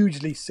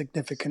hugely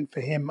significant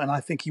for him, and I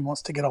think he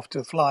wants to get off to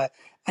a flyer.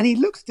 And he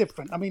looks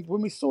different. I mean,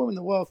 when we saw him in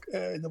the World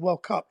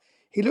Cup,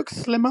 he looks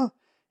slimmer.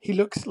 He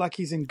looks like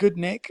he's in good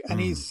nick,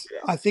 and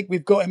I think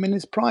we've got him in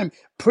his prime,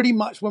 pretty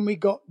much when we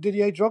got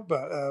Didier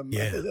Drogba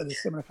at a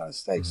similar kind of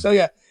stage. So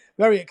yeah,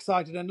 very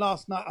excited. And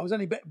last night I was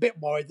only a bit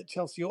worried that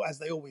Chelsea, as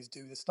they always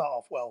do, they start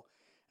off well,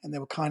 and they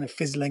were kind of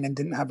fizzling and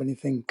didn't have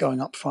anything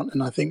going up front.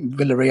 And I think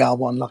Villarreal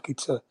were unlucky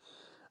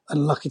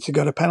to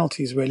go to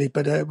penalties, really.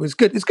 But it was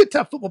good. It's good to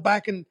have football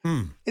back, and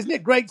isn't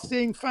it great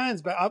seeing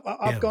fans? But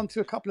I've gone to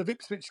a couple of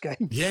Ipswich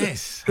games.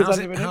 Yes.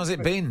 How's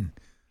it been?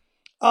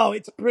 Oh,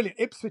 it's brilliant.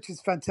 Ipswich is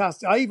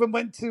fantastic. I even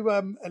went to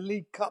a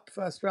League Cup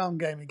first round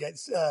game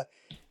against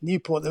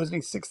Newport. There was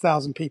only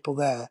 6,000 people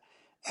there,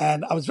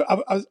 and I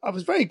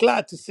was very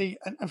glad to see.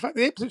 And in fact,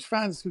 the Ipswich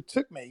fans who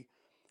took me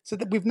said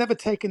that we've never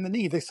taken the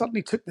knee. They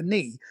suddenly took the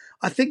knee.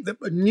 I think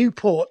that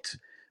Newport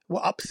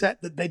were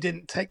upset that they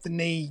didn't take the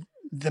knee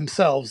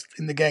themselves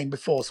in the game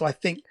before. So I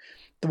think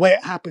the way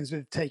it happens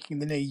with taking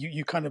the knee,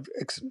 you kind of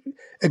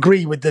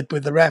agree with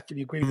the ref and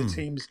you agree with the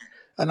teams.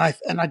 And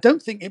I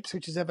don't think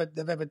Ipswich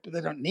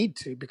they don't need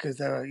to because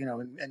they're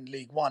in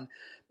League One,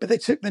 but they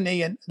took the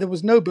knee and there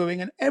was no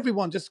booing and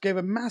everyone just gave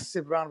a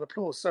massive round of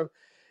applause. So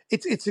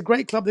it's a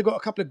great club. They've got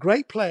a couple of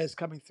great players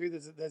coming through.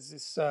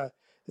 There's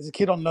a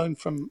kid on loan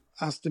from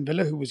Aston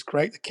Villa who was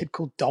great. The kid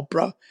called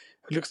Dobra,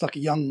 who looks like a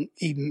young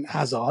Eden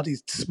Hazard.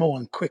 He's small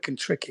and quick and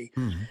tricky,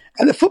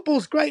 and the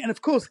football's great. And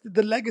of course,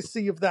 the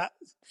legacy of that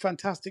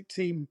fantastic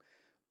team,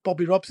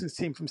 Bobby Robson's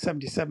team from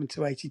 '77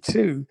 to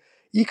 '82.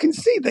 You can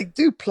see they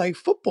do play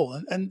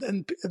football, and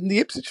the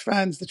Ipswich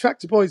fans, the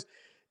Tractor Boys,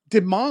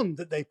 demand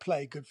that they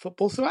play good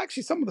football. So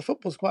actually, some of the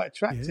football's quite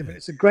attractive, and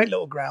it's a great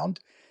little ground,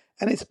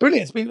 and it's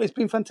brilliant. It's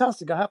been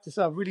fantastic. I have to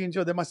say, I've really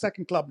enjoyed. They're my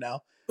second club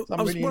now. So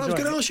I was going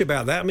to ask you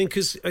about that. I mean,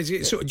 because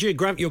sort of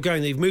geographically, you're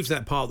going. You've moved to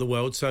that part of the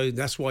world, so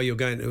that's why you're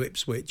going to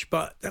Ipswich.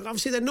 But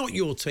obviously, they're not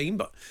your team.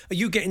 But are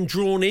you getting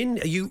drawn in?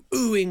 Are you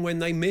oohing when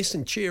they miss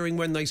and cheering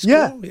when they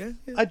score? Yeah.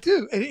 I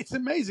do. It's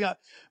amazing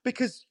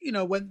because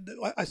when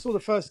I saw the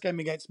first game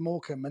against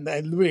Morecambe, and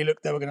they really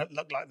looked like they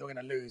were going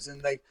to lose,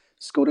 and they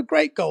scored a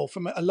great goal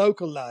from a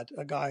local lad,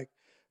 a guy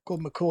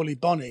called Macaulay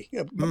Bonny,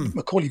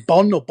 Macaulay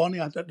Bonn or Bonny.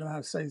 I don't know how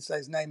to say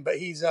his name, but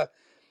he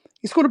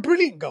scored a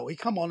brilliant goal. He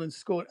come on and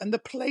scored, and the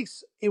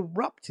place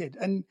erupted.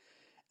 And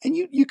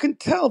you can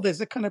tell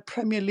there's a kind of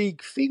Premier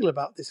League feel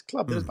about this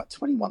club. There's about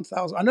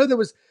 21,000. I know there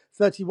was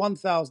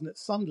 31,000 at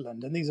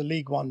Sunderland, and these are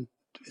League One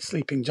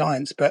sleeping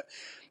giants. But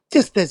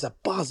just there's a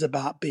buzz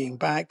about being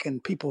back,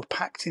 and people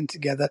packed in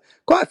together.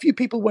 Quite a few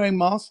people wearing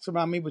masks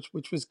around me,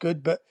 which was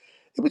good. But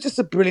it was just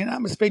a brilliant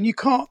atmosphere, and you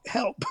can't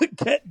help but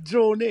get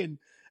drawn in.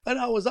 And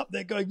I was up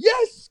there going,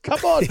 yes, come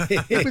on.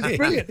 It was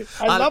brilliant.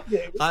 I loved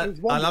it. It was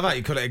I love how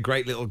you call it a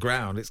great little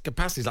ground. Its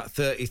capacity is like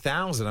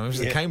 30,000. I mean, as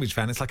a Cambridge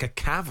fan, it's like a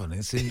cavern.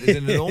 It's an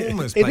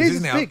enormous place,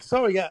 isn't it? It is big.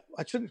 Sorry, I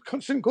shouldn't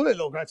call it a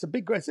little ground. It's a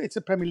big ground. It's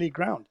a Premier League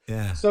ground.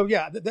 Yeah. So,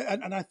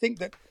 and I think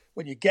that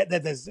when you get there,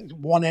 there's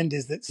one end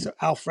is that Sir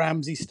Alf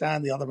Ramsey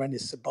stand, the other end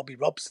is Sir Bobby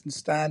Robson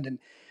stand.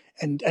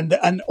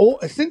 And all,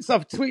 since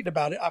I've tweeted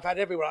about it, I've had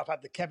everywhere. I've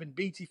had the Kevin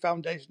Beattie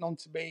Foundation on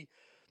to me.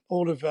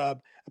 All of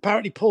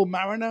apparently Paul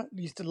Mariner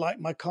used to like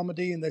my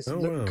comedy, and they said,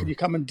 "Look, could you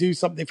come and do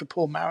something for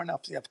Paul Mariner?"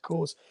 Yeah, of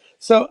course.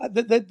 So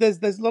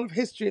there's a lot of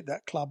history at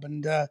that club,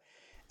 and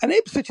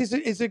Ipswich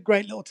is a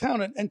great little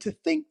town, and to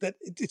think that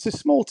it's a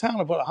small town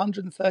of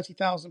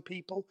 130,000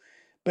 people,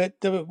 but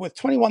there were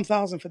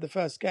 21,000 for the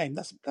first game.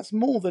 That's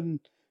more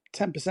than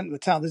 10% of the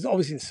town. There's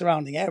obviously the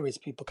surrounding areas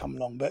people come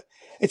along, but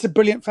it's a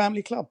brilliant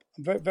family club.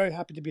 I'm very, very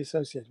happy to be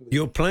associated with it.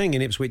 You're playing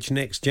in Ipswich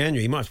next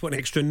January. You might put an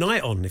extra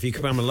night on if you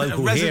become a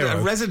local hero.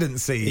 A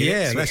residency.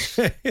 Yeah.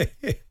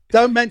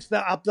 Don't mention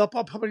that. I'll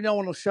probably no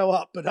one will show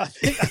up, but I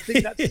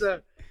think that's...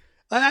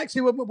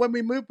 Actually, when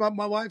we moved,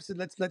 my wife said,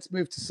 let's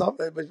move to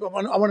Suffolk. I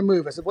want to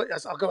move. I said,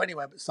 I'll go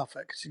anywhere but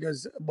Suffolk. She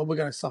goes, well, we're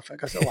going to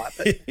Suffolk. I said, all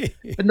right,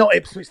 but not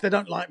Ipswich. They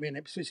don't like me in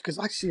Ipswich because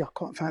actually I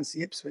quite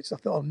fancy Ipswich. I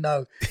thought, oh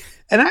no.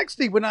 And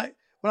actually, when I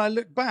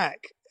look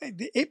back,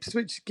 the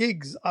Ipswich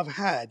gigs I've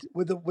had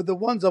were the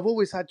ones I've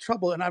always had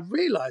trouble. And I've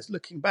realised,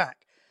 looking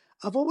back,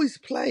 I've always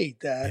played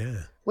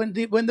there when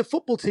the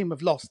football team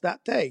have lost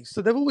that day.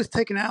 So they've always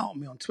taken it out on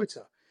me on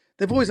Twitter.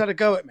 They've always had a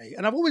go at me.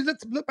 And I've always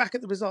looked back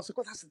at the results. Like,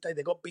 well, that's the day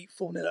they got beat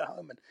 4-0 at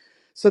home. And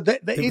so there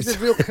is a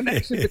real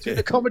connection between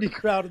the comedy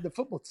crowd and the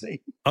football team.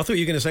 I thought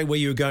you were going to say where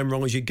you were going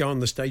wrong as you go on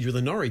the stage with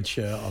a Norwich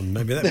shirt on.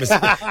 Maybe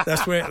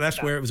that's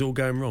where it was all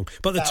going wrong.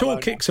 But the tour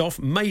kicks off,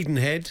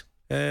 Maidenhead.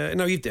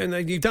 No, you've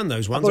done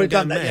those ones. I've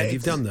done that. Mad. Yeah,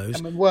 you've done those.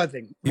 I'm in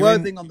Worthing.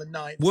 Worthing on the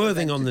 9th.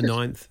 Worthing on the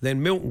 9th.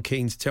 Then Milton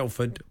Keynes,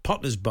 Telford,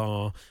 Potter's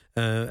Bar,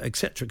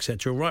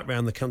 etc., right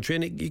around the country.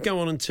 And you go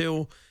on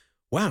until...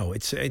 Wow,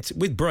 it's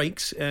with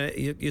breaks.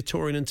 You're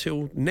touring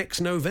until next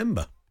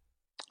November.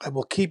 I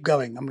will keep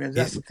going. I mean,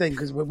 that's the thing,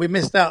 because we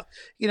missed out.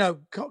 You know,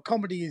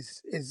 comedy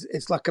is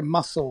it's like a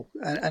muscle,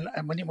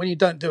 and when you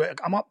don't do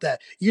it, I'm up there.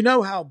 You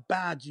know how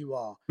bad you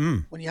are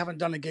when you haven't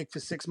done a gig for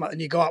 6 months,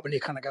 and you go up and you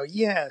kind of go,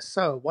 yeah.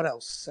 So what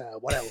else?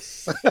 What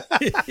else?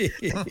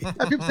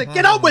 And people say,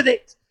 get on with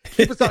it.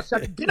 People start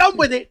shouting, get on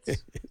with it.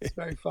 It's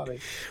very funny.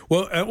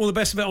 Well, all the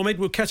best of it, Omid.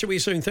 We'll catch up with you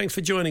soon. Thanks for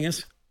joining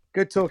us.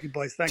 Good talking,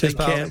 boys. Thank Take you.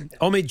 care.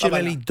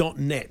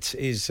 OmidJaleli.net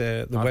is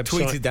the website. I've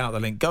tweeted out the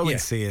link. Go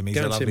and see him. He's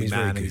a lovely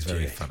man. He's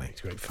very funny.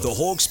 The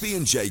Hawksbee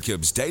and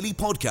Jacobs Daily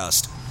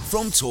Podcast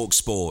from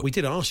TalkSport. We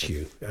did ask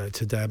you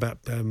today about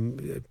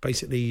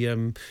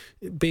basically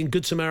being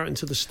good Samaritan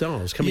to the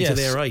stars, coming to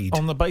their aid.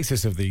 On the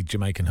basis of the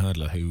Jamaican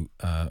hurdler who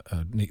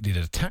needed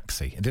a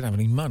taxi and didn't have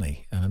any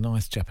money, and a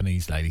nice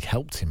Japanese lady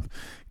helped him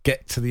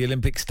get to the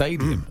Olympic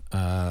Stadium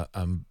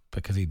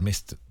because he'd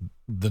missed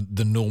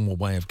the normal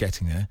way of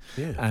getting there.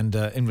 Yeah. And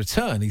in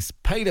return, he's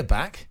paid her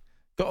back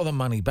got all the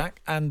money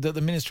back, and the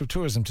Minister of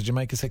Tourism to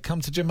Jamaica said,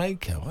 come to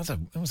Jamaica. Well, that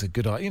was a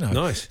good idea.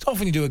 Nice. It's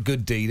often you do a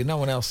good deed and no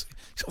one else...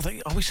 Sort of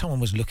think, I wish someone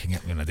was looking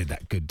at me when I did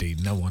that good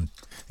deed. No one...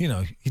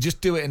 you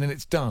just do it and then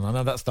it's done. I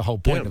know that's the whole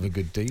point of a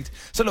good deed.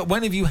 So look,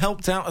 when have you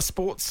helped out a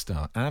sports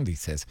star? Andy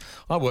says,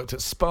 I worked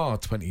at Spa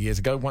 20 years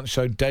ago, once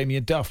showed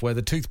Damien Duff where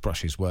the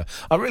toothbrushes were.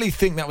 I really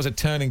think that was a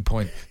turning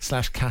point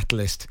 /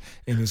 catalyst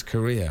in his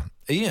career.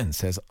 Ian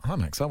says, hi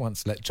Max, I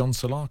once let John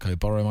Solarco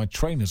borrow my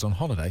trainers on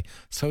holiday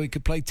so he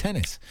could play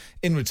tennis.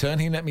 In return,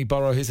 he let me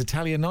borrow his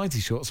Italian 90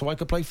 shorts so I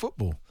could play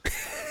football.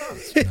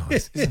 That's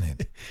nice, isn't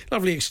it?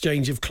 Lovely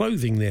exchange of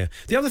clothing there.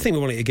 The other thing we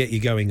wanted to get you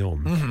going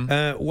on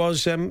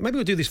was, maybe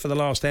we'll do this for the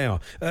last hour,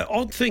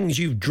 odd things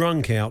you've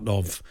drunk out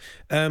of,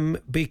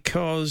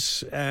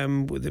 because there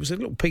was a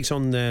little piece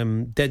on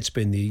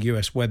Deadspin, the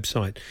US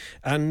website,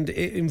 and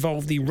it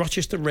involved the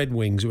Rochester Red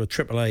Wings, who are a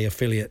AAA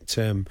affiliate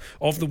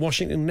of the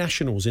Washington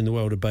Nationals in the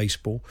world of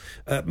baseball,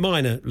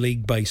 minor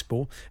league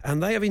baseball,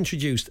 and they have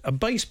introduced a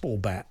baseball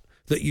bat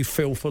that you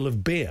fill full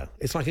of beer.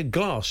 It's like a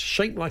glass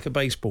shaped like a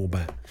baseball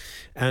bat,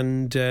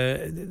 and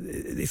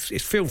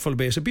it's filled full of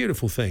beer. It's a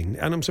beautiful thing,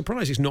 and I'm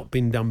surprised it's not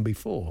been done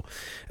before.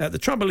 The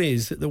trouble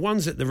is that the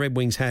ones that the Red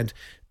Wings had,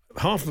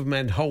 half of them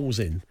had holes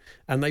in,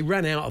 and they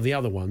ran out of the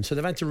other one, so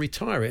they've had to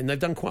retire it, and they've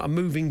done quite a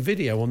moving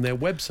video on their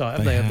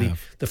website. They have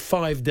the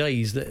 5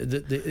 days that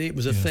it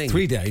was a thing.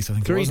 3 days, I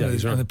think. 3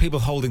 days, right? And the people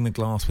holding the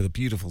glass with a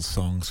beautiful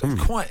song. So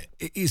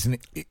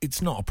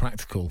it's not a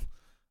practical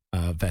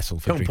vessel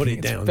for Can't drinking. put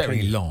it down. It's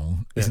very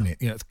long, isn't it?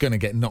 It's going to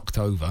get knocked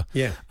over.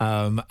 Yeah.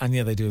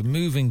 They do a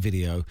moving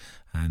video,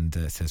 and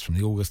it says from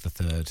the August the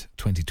 3rd,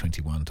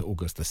 2021 to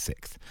August the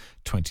 6th,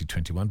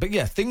 2021. But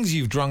yeah, things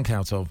you've drunk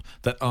out of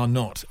that are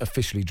not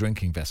officially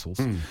drinking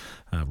vessels.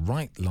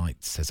 Right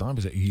Light says, I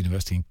was at a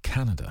university in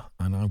Canada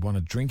and I won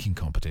a drinking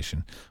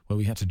competition where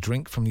we had to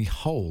drink from the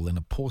hole in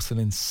a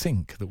porcelain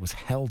sink that was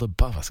held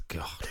above us.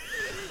 God.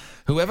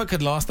 Whoever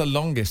could last the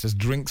longest as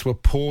drinks were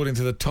poured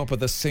into the top of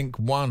the sink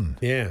won.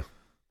 Yeah.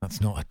 That's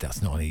not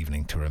an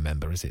evening to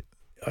remember, is it?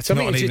 It's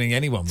Something not an evening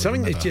anyone would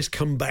Something remember. that's just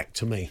come back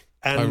to me.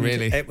 And oh,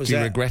 really? It was Do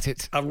you regret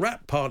it? A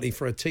wrap party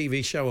for a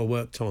TV show I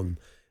worked on.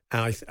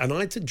 And I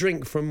had to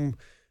drink from,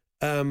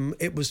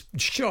 it was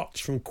shots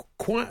from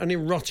quite an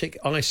erotic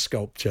ice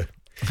sculpture.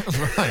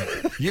 Right.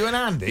 You and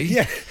Andy?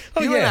 Yeah.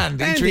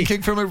 And Andy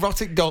drinking from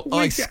erotic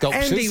ice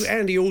sculptures?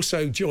 Andy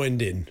also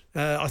joined in.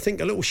 I think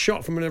a little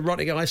shot from an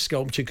erotic ice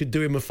sculpture could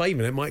do him a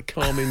favour and it might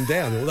calm him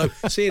down. Although,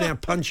 seeing how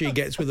punchy he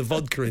gets with the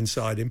vodka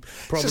inside him,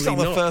 probably it's just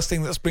not the first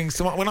thing that springs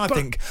to mind. When I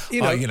think,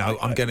 I'm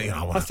going to,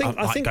 I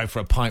might go for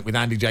a pint with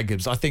Andy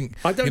Jacobs. I think,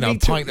 a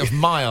pint of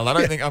mild. I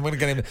don't think I'm going to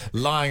get him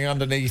lying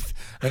underneath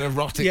an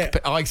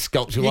erotic ice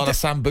sculpture while a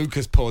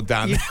sambuca's poured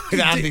down with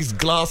Andy's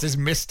glasses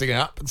misting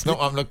up. It's not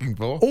what I'm looking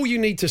for. All you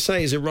need to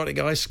say is erotic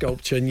ice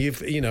sculpture, and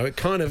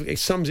it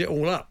sums it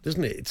all up,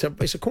 doesn't it?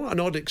 It's quite an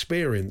odd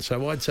experience.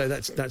 So I'd say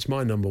that's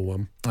my number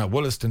one.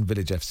 Wollaston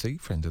Village FC,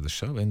 friend of the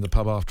show, in the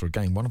pub after a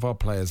game, one of our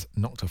players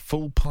knocked a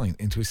full pint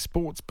into his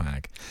sports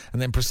bag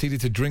and then proceeded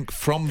to drink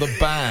from the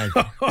bag.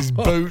 His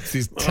boots,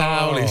 his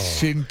towel, his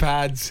shin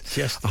pads.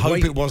 I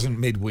hope it wasn't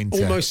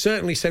midwinter. Almost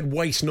certainly said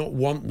waste not,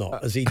 want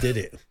not, as he did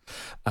it.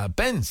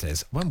 Ben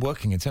says, when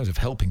working in terms of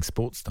helping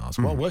sports stars,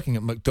 while working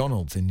at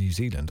McDonald's in New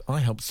Zealand, I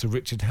helped Sir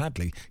Richard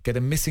Hadley get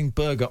a missing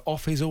burger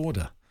off his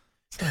order.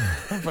 So,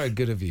 not very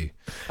good of you.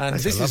 And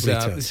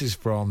this is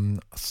from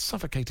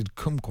Suffocated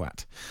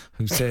Kumquat,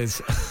 who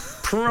says...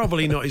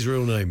 Probably not his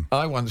real name.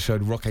 I once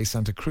showed Roque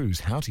Santa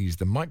Cruz how to use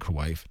the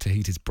microwave to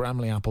heat his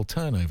Bramley apple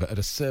turnover at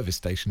a service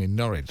station in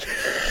Norwich.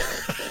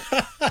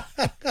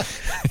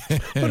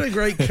 What a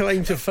great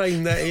claim to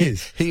fame that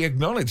is. He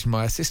acknowledged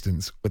my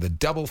assistance with a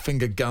double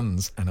finger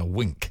guns and a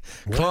wink.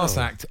 Wow. Class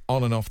act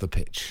on and off the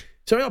pitch.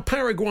 So are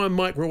Paraguayan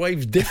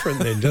microwaves different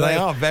then? They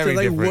are very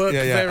different. Do they work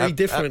very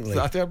differently?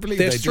 I believe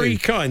there's they three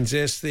do. kinds.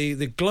 There's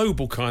the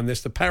global kind,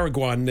 there's the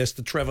Paraguayan, there's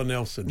the Trevor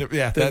Nelson.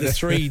 Yeah, they're the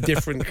three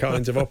different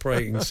kinds of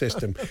operating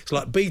system. It's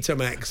like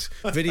Betamax,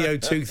 Video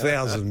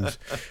 2000,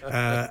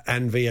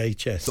 and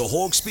VHS. The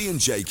Hawksby and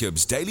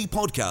Jacobs Daily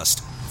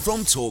Podcast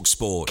from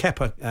TalkSport.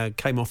 Kepa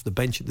came off the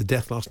bench at the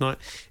death last night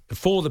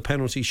for the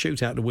penalty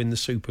shootout to win the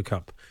Super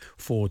Cup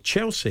for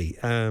Chelsea.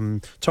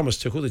 Thomas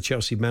Tuchel, the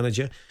Chelsea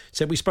manager,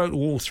 said, we spoke to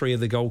all three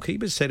of the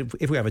goalkeepers, said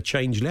if we have a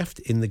change left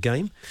in the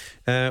game,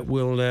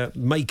 we'll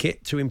make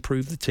it to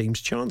improve the team's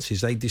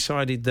chances. They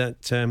decided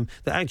that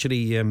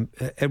actually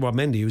Edouard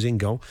Mendy, who was in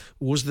goal,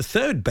 was the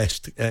third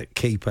best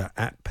keeper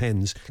at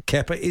Pens.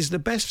 Kepa is the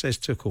best, says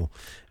Tuchel.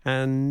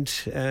 And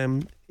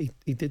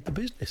he did the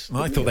business.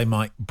 I thought they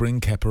might bring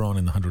Kepa on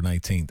in the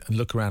 118th and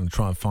look around and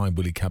try and find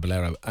Willy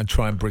Caballero and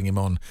try and bring him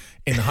on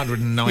in the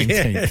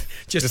 119th.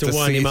 just to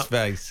wind him up,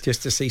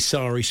 just to see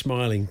Sarri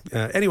smiling.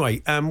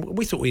 Anyway,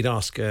 we thought we'd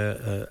ask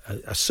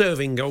a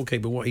serving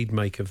goalkeeper what he'd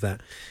make of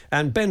that.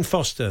 And Ben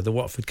Foster, the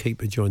Watford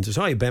keeper, joins us.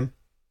 Hi, Ben.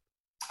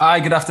 Hi,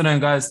 good afternoon,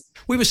 guys.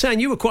 We were saying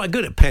you were quite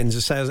good at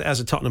pens. As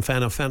a Tottenham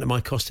fan, I found it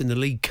might cost in the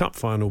League Cup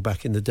final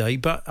back in the day.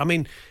 But, I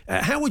mean,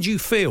 how would you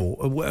feel?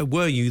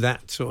 Were you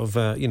that sort of,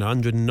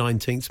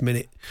 119th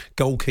minute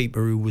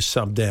goalkeeper who was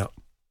subbed out?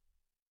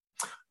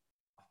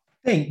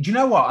 Do you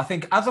know what? I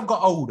think as I've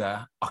got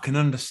older, I can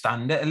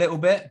understand it a little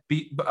bit.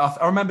 But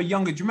I remember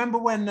younger. Do you remember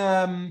when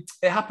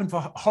it happened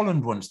for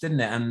Holland once, didn't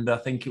it? And I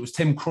think it was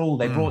Tim Krul.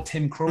 They brought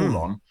Tim Krul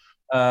on,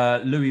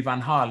 Louis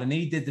van Gaal, and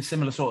he did the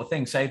similar sort of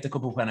thing, saved a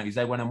couple of penalties.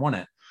 They went and won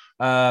it.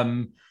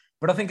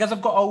 But I think as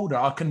I've got older,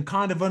 I can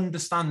kind of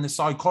understand the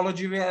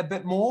psychology of it a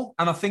bit more.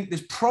 And I think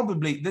there's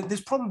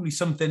probably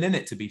something in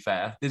it, to be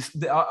fair.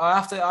 I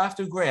have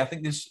to agree. I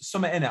think there's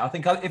something in it. I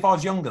think if I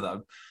was younger,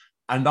 though,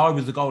 and I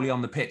was the goalie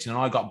on the pitch and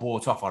I got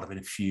brought off, I'd have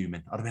been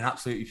fuming. I'd have been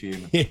absolutely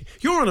fuming. Yeah.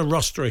 You're on a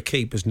roster of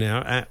keepers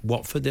now at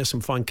Watford. There's some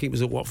fine keepers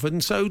at Watford.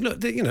 And so,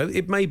 look,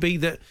 it may be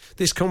that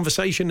this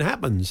conversation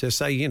happens. They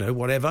say,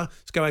 whatever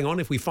is going on,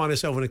 if we find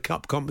ourselves in a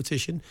cup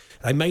competition,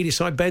 they may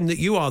decide, Ben, that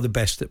you are the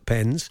best at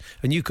pens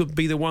and you could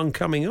be the one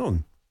coming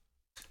on.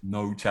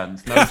 No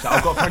chance.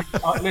 I've got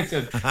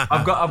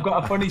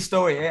a funny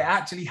story. It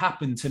actually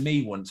happened to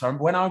me once.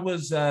 When I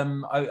was,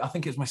 I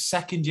think it was my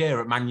second year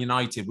at Man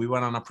United. We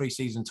went on a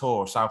pre-season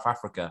tour of South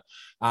Africa,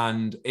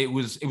 and it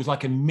was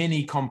like a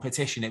mini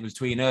competition. It was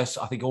between us,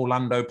 I think,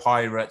 Orlando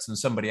Pirates and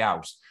somebody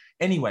else.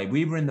 Anyway,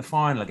 we were in the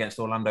final against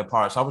Orlando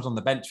Pirates. I was on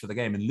the bench for the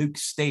game, and Luke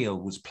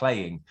Steele was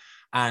playing.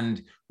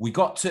 And we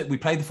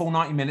played the full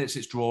 90 minutes.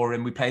 It's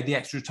drawing. We played the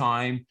extra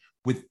time.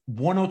 With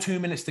 1 or 2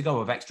 minutes to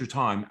go of extra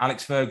time,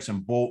 Alex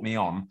Ferguson brought me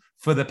on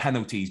for the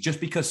penalties just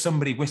because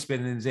somebody whispered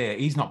in his ear,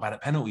 he's not bad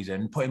at penalties,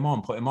 and put him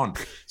on.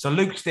 So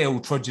Luke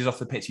Steele trudges off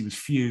the pitch. He was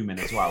fuming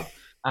as well.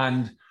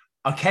 And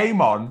I came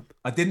on,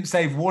 I didn't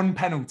save one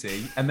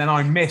penalty, and then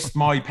I missed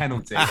my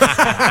penalty.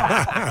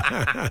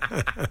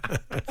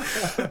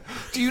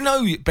 Do you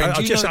know, Ben?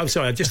 I'm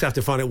sorry, I just have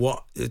to find out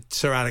what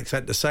Sir Alex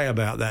had to say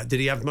about that. Did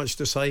he have much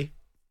to say?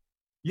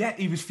 Yeah,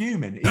 he was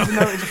fuming, even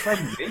though it was a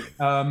friendly.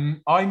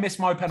 I missed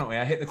my penalty.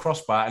 I hit the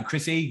crossbar, and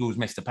Chris Eagles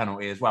missed a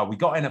penalty as well. We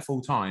got in at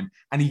full time,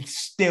 and he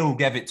still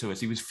gave it to us.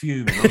 He was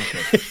fuming,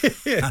 honestly.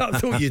 Yeah, I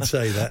thought you'd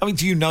say that. I mean,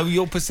 do you know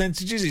your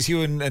percentages? It's you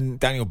and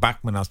Daniel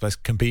Bachmann, I suppose,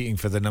 competing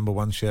for the number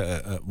one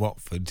shirt at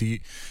Watford. Do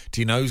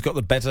you know who's got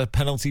the better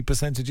penalty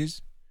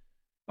percentages?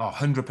 Oh,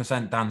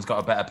 100% Dan's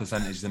got a better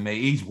percentage than me.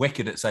 He's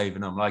wicked at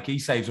saving them. Like, he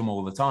saves them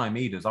all the time.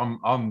 He does.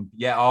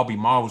 I'll be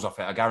miles off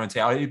it, I guarantee.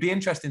 It'd be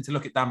interesting to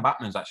look at Dan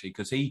Bachmann's, actually,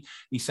 because he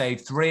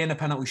saved 3 in a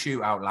penalty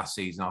shootout last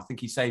season. I think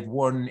he saved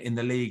 1 in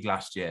the league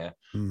last year.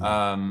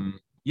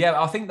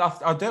 Yeah, I think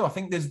I do. I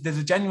think there's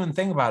a genuine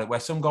thing about it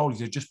where some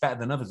goalies are just better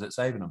than others at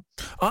saving them.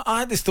 I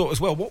had this thought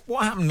as well.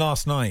 What happened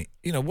last night?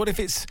 What if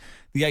it's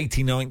the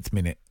 89th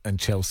minute and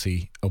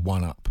Chelsea are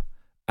 1-up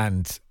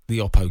and the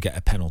Oppo get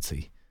a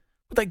penalty?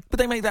 Would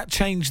they make that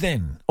change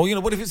then? Or,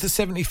 what if it's the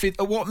 75th?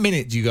 At what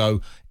minute do you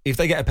go, if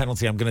they get a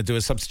penalty, I'm going to do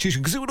a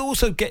substitution? Because it would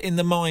also get in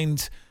the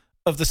mind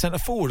of the centre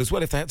forward as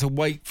well if they had to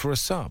wait for a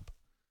sub.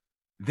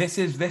 This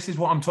is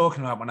what I'm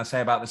talking about when I say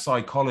about the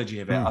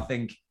psychology of it. I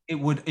think it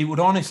would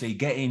honestly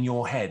get in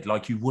your head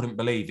like you wouldn't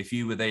believe if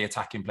you were the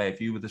attacking player, if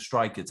you were the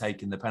striker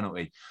taking the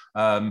penalty.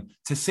 To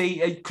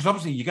see, because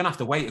obviously you're going to have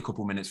to wait a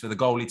couple of minutes for the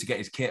goalie to get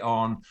his kit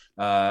on,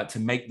 to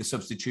make the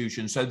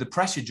substitution. So the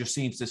pressure just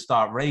seems to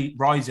start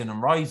rising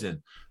and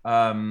rising.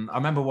 I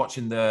remember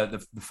watching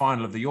the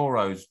final of the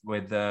Euros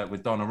with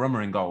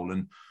Donnarumma in goal,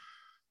 and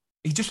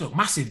he just looked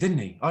massive, didn't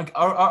he?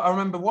 I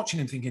remember watching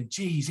him thinking,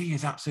 geez, he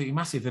is absolutely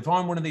massive. If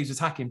I'm one of these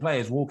attacking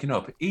players walking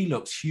up, he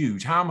looks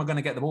huge. How am I going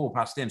to get the ball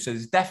past him? So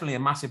there's definitely a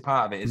massive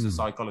part of it is the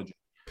psychology.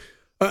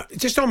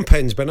 Just on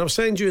pens, Ben, I was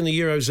saying during the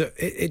Euros that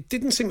it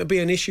didn't seem to be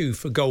an issue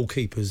for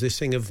goalkeepers, this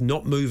thing of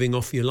not moving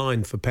off your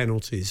line for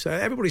penalties.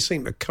 Everybody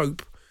seemed to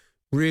cope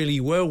really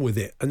well with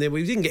it. And then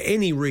we didn't get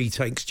any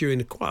retakes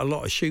during quite a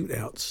lot of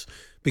shootouts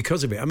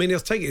because of it. I mean, I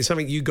take it as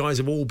something you guys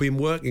have all been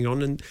working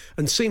on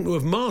and seem to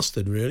have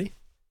mastered, really.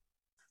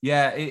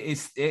 Yeah,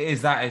 it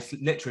is that. It's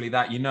literally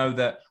that.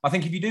 That I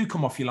think if you do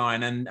come off your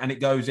line and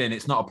it goes in,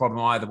 it's not a problem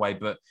either way.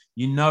 But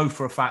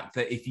for a fact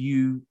that if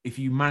you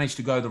manage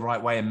to go the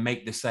right way and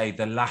make the save,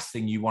 the last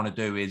thing you want to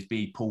do is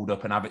be pulled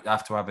up and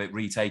have to have it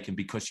retaken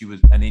because you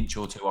was an inch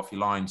or two off your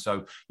line.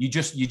 So you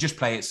just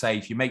play it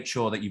safe. You make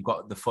sure that you've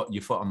got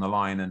your foot on the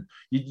line, and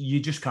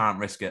you just can't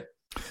risk it.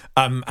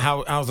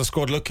 How's the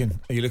squad looking?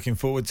 Are you looking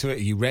forward to it?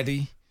 Are you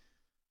ready?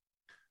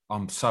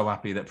 I'm so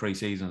happy that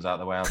pre-season's out of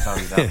the way. I'll tell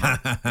you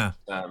that.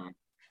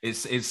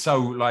 It's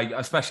so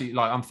especially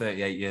I'm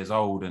 38 years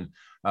old,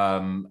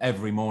 and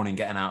every morning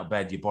getting out of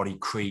bed, your body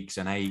creaks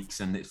and aches,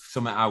 and if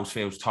something else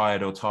feels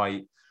tired or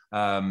tight.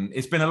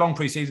 It's been a long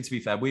pre-season, to be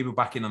fair. We were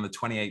back in on the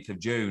 28th of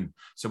June,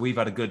 so we've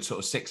had a good sort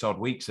of 6 odd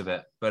weeks of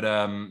it. But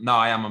no,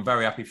 I'm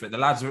very happy for it. The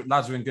lads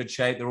are in good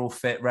shape. They're all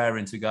fit,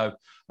 raring to go.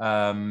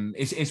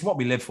 It's what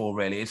we live for,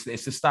 really. It's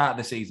the start of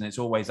the season. It's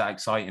always that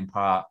exciting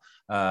part.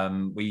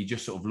 We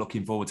just sort of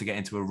looking forward to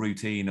getting to a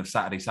routine of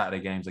Saturday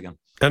games again.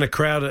 And a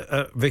crowd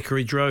at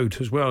Vicarage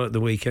Road as well at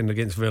the weekend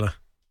against Villa.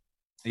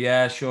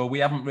 Yeah, sure. We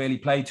haven't really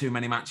played too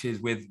many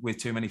matches with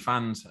too many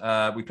fans.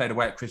 We played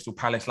away at Crystal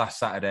Palace last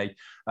Saturday,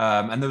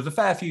 and there was a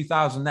fair few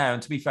thousand there.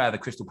 And to be fair, the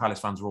Crystal Palace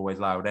fans were always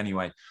loud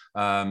anyway.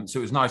 So it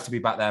was nice to be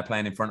back there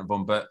playing in front of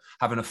them, but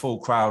having a full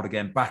crowd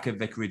again back at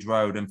Vicarage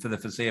Road and for the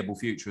foreseeable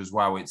future as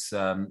well.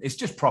 It's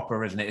just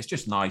proper, isn't it? It's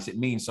just nice. It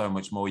means so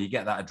much more. You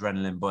get that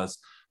adrenaline buzz.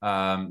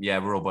 Yeah,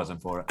 we're all buzzing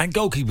for it. And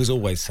goalkeepers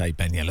always say,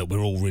 Ben, yeah, look,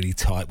 we're all really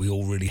tight. We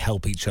all really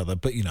help each other.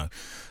 But, you know,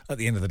 at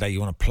the end of the day,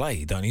 you want to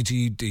play, don't you?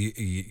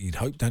 You'd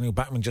hope Daniel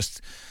Bachmann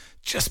just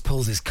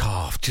pulls his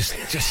calf just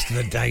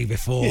the day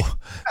before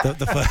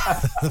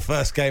the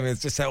first game.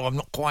 It's just I'm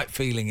not quite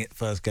feeling it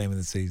first game of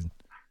the season.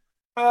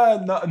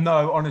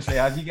 No, honestly,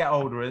 as you get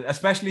older,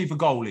 especially for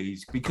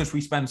goalies, because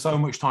we spend so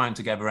much time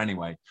together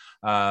anyway,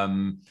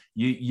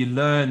 you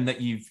learn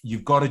that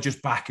you've got to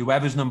just back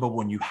whoever's number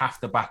one. You have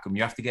to back them.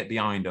 You have to get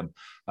behind them.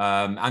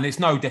 And it's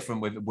no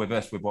different with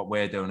us, with what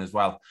we're doing as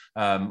well.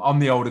 I'm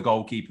the older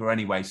goalkeeper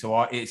anyway,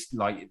 so it's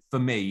like, for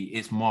me,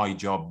 it's my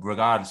job,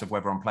 regardless of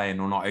whether I'm playing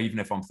or not. Even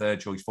if I'm third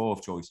choice,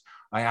 fourth choice,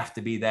 I have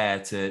to be there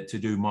to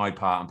do my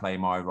part and play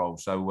my role.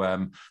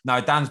 So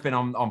no, Dan's been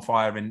on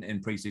fire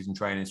in pre-season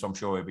training, so I'm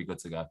sure he'll be good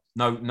to go.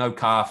 No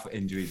calf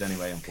injuries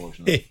anyway,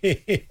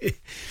 unfortunately.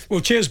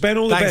 Well, cheers, Ben.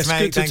 All the Thanks, best.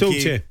 mate. Good to Thank talk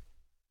you. to you.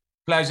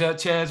 Pleasure.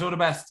 Cheers. All the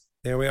best.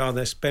 There we are.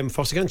 That's Ben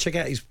Foster. Go and check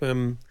out his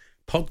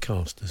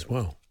podcast as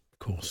well. Of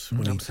course,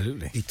 when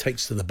absolutely. He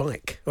takes to the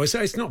bike. Oh, it's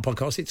not a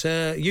podcast. It's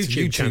a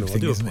YouTube channel.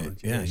 thing, isn't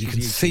it? Yeah, you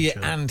can see it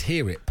and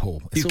hear it,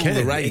 Paul. It's all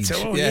the rage.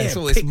 It's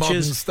all this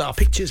modern stuff.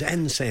 Pictures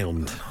and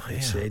sound.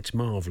 It's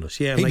marvellous.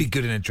 Yeah, he'd be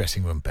good in a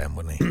dressing room, Ben,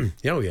 wouldn't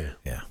he? Oh yeah,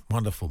 yeah,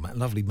 wonderful man,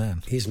 lovely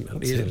man. He's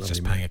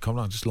just paying a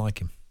compliment. I just like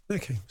him.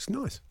 Okay, it's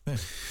nice. Yeah.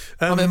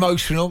 I'm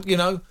emotional, you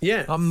know.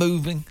 Yeah. I'm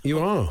moving. You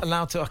are.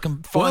 I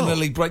can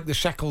finally break the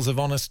shackles of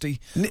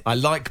honesty. I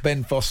like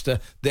Ben Foster.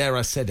 There,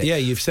 I said it. Yeah,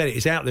 you've said it.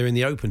 It's out there in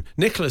the open.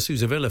 Nicholas,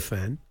 who's a Villa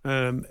fan,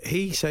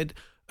 he said,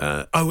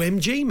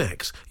 OMG,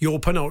 Max, your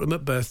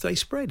penultimate birthday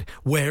spread.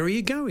 Where are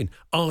you going?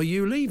 Are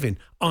you leaving?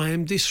 I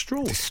am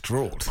distraught.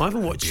 Distraught? I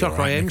haven't watched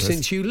Soccer AM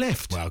since you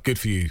left. Well, good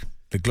for you.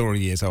 The glory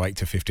years 08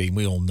 to 15.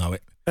 We all know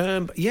it.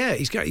 Yeah,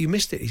 you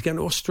missed it. He's going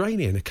to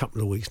Australia in a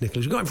couple of weeks,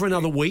 Nicholas. We've got him for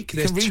another week.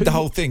 You can read the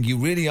whole thing. You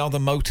really are the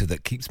motor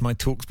that keeps my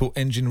TalkSport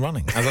engine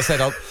running. As I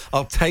said,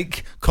 I'll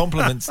take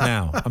compliments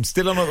now. I'm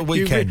still on at the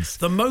weekends.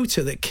 The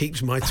motor that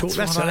keeps my talk.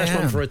 That's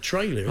one for a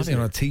trailer, I think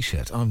on a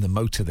T-shirt. I'm the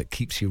motor that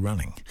keeps you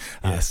running.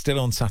 Still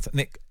on Saturday.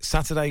 Nick,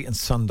 Saturday and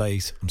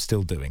Sundays, I'm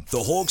still doing. The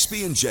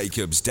Hawksbee and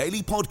Jacobs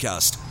Daily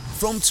Podcast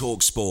from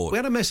TalkSport. We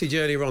had a message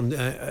earlier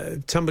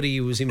on. Somebody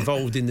who was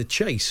involved in the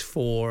chase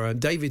for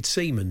David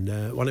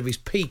Seaman, one of his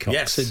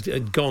peacocks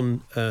had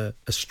gone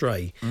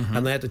astray,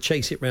 and they had to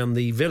chase it round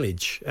the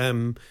village.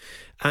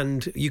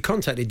 And you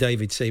contacted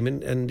David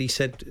Seaman, and he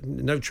said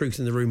no truth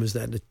in the rumours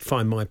that to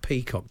find my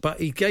peacock. But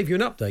he gave you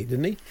an update,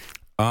 didn't he?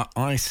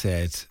 I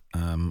said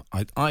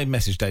I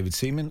messaged David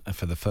Seaman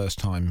for the first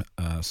time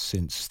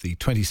since the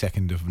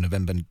 22nd of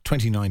November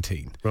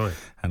 2019. Right.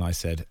 And I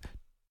said,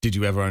 did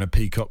you ever own a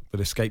peacock that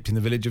escaped in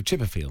the village of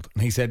Chipperfield?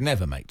 And he said,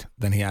 never, mate.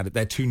 Then he added,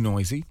 they're too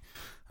noisy.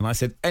 And I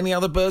said, any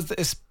other birds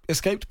that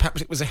escaped?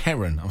 Perhaps it was a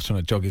heron. I was trying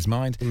to jog his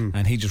mind.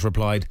 And he just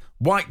replied,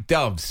 white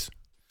doves.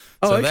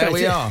 So okay. there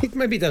we are. He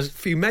maybe does a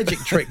few magic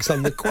tricks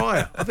on the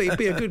choir. I think he'd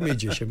be a good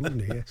magician,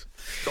 wouldn't he? Yes.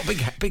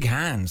 Got big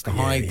hands to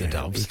hide the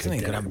doves. He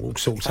could have all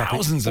sorts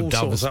thousands of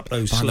doves up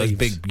those behind sleeves.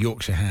 those big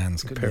Yorkshire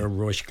hands. A pair of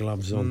Royce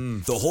gloves on.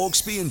 The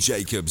Hawksbee and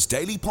Jacobs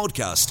Daily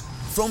Podcast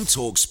from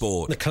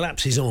TalkSport. The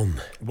collapse is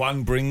on.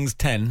 One brings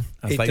 10,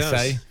 as they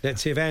say.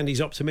 Let's see if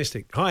Andy's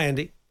optimistic. Hi,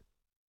 Andy.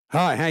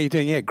 Hi, how you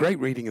doing? Yeah, great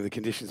reading of the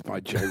conditions by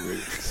Joe Root.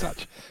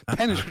 Such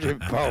penetrative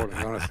bowling,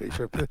 honestly.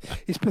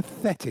 It's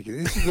pathetic.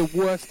 This is the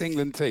worst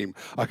England team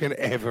I can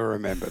ever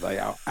remember. They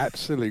are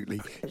absolutely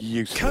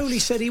useless. Coley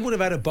said he would have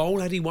had a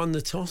bowl had he won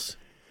the toss.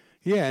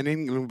 Yeah, and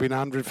England would have been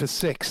 100 for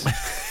 6.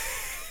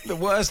 The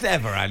worst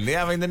ever, Andy.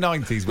 I mean, the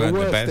 90s weren't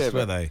the best, ever.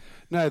 were they?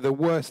 No, the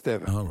worst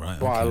ever. Oh, right.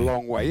 By a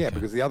long way, yeah,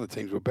 because the other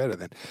teams were better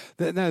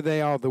then. No,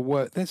 they are the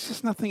worst. There's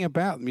just nothing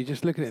about them. You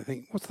just look at it and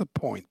think, what's the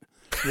point?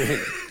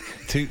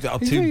 Two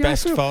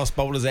best fast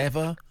bowlers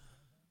ever?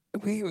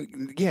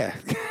 Yeah.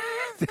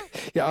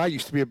 Yeah, I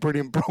used to be a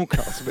brilliant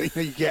broadcaster, but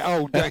you get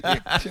old, don't you?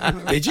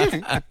 Did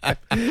you?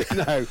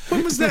 No.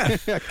 When was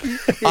that?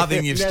 I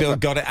think you've still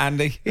got it,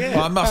 Andy. Yeah.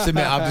 Well, I must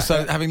admit, I've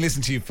decided, having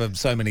listened to you for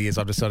so many years,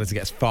 I've decided to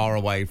get as far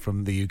away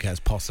from the UK as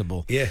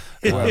possible. Yeah.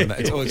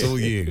 It's all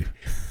you.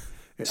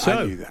 So,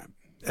 I knew that.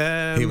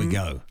 Here we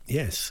go.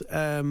 Yes.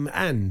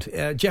 And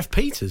Jeff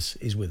Peters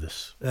is with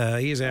us.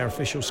 He is our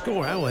official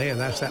scorer. Oh, yeah,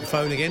 that's that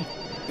phone again.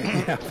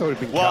 Yeah, I thought it'd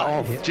been cut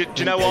off. Do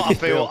you know what?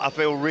 I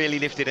feel really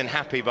lifted and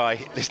happy by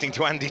listening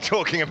to Andy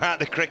talking about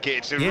the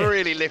cricket. It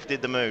really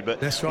lifted the mood. But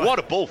that's right. What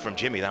a ball from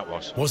Jimmy that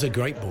was. Was a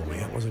great ball,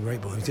 yeah. It was a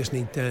great ball. We just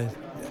need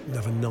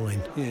another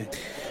 9. Yeah.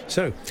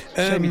 So,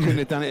 shame you couldn't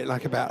have done it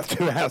like about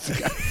 2 hours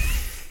ago.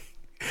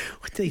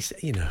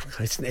 You know,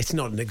 it's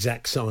not an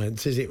exact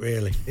science, is it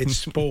really? It's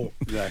sport.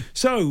 No.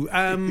 So,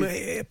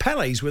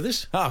 Pele's with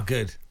us. Oh,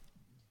 good.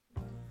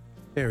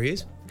 There he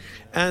is.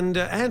 And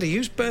Andy,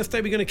 whose birthday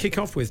are we going to kick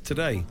off with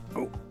today?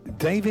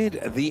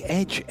 David The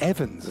Edge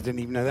Evans. I didn't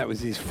even know that was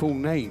his full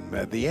name.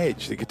 The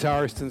Edge, the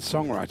guitarist and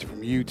songwriter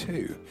from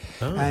U2.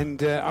 Oh.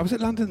 And I was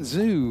at London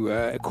Zoo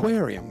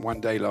Aquarium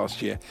one day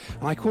last year,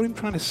 and I caught him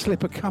trying to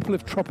slip a couple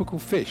of tropical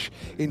fish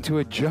into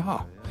a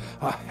jar.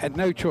 I had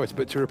no choice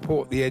but to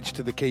report The Edge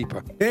to the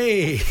keeper.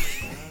 Hey!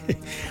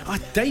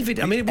 David,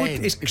 I mean,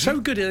 it's so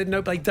good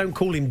that they don't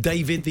call him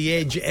David the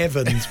Edge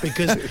Evans,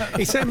 because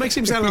it makes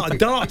him sound like a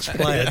darts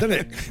player, doesn't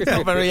it?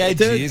 Not very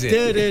edgy, is it?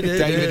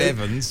 David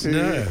Evans.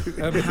 No.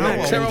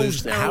 How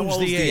old's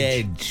the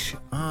Edge?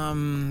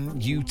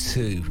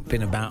 U2.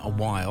 Been about a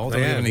while.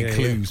 Don't have any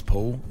clues,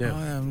 Paul.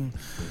 Yeah.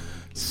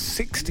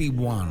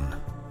 61.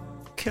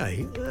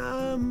 Okay.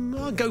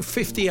 I'll go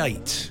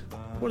 58.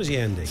 What is he,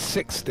 Andy?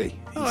 60.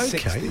 Oh, okay.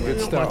 60. Good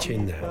Not start. much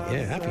in that.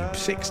 Yeah, happy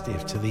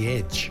 60th to the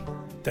Edge.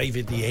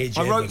 David the Edge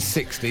I wrote Evans.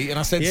 60 and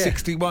I said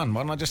 61.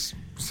 Why don't I just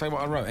say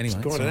what I wrote anyway? He's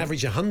got an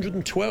average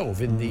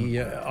 112 in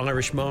the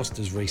Irish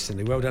Masters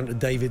recently. Well done to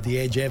David the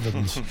Edge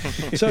Evans.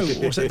 So,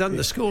 what's that done?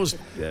 The scores?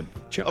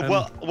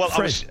 Well,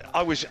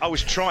 I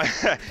was trying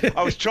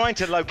I was trying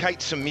to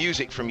locate some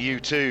music from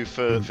U2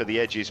 for the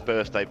Edge's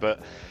birthday,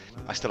 but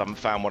I still haven't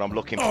found what I'm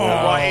looking for.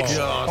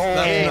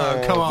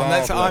 No, come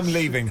on, I'm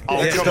leaving.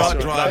 Let's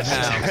start drive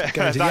now.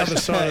 Go to the other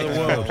side of the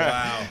world.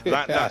 Wow.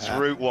 That's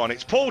Route 1.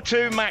 It's Paul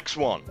 2, Max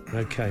 1.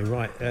 Okay,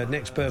 right.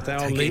 Next birthday,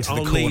 I'll Take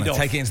lead off.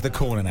 Take it into the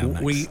corner now,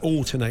 Max. We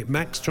alternate.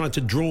 Max tried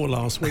to draw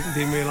last week and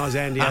didn't realise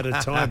Andy had a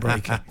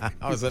tiebreaker.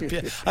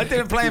 I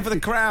didn't play it for the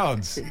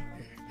crowds.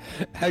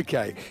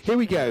 Okay, here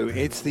we go.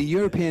 It's the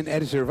European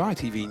editor of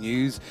ITV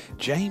News,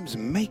 James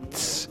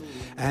Mates.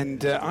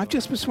 And I've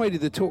just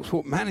persuaded the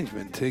TalkSport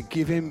management to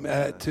give him,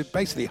 to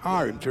basically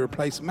hire him to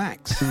replace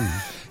Max.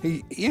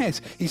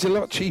 He's a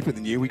lot cheaper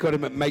than you. We got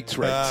him at Mates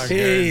rates.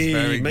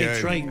 Hey,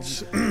 Mates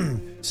rates.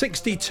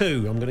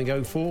 62, I'm going to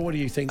go for. What do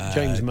you think,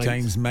 James Mates?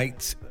 James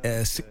Mates,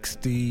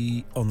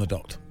 60 on the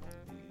dot.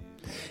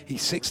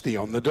 He's 60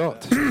 on the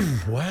dot.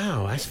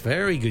 Wow, that's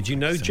very good. Do you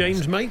know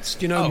James Mates?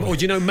 Do you know, or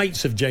do you know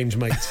mates of James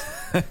Mates?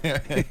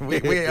 we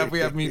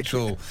have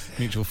mutual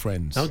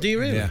friends. Oh, do you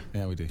really?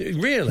 Yeah, we do.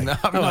 Really? No,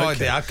 I've no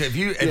idea.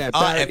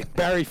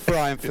 Barry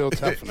Fry and Phil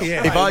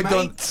Tufnell.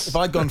 If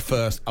I'd gone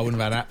first, I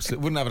wouldn't have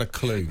had a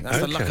clue. That's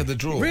the luck of the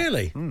draw.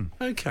 Really?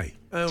 Okay.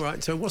 All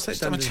right. So what's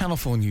that? I'm a Channel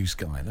 4 news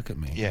guy. Look at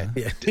me. Yeah.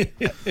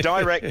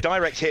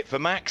 Direct hit for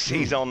Max.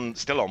 He's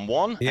still on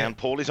 1, and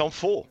Paul is on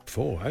 4.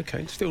 4.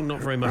 Okay. Still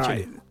not very much in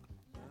it.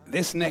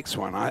 This next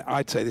one,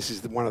 I'd say this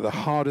is one of the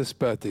hardest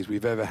birthdays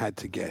we've ever had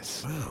to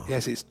guess. Wow.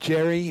 Yes, it's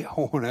Jerry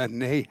Horner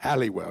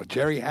Halliwell.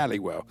 Jerry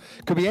Halliwell.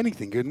 Could be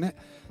anything, couldn't it?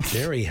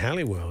 Jerry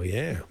Halliwell,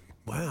 yeah.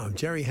 Wow,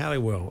 Jerry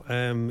Halliwell.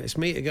 It's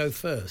me to go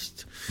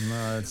first.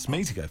 No, it's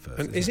me to go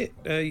first. Is it?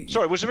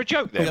 Sorry, was there a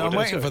joke there? Yeah, I'm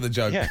waiting for the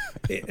joke. Yeah.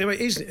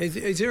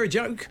 Is there a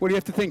joke? Well, you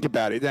have to think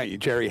about it, don't you?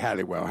 Jerry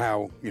Halliwell,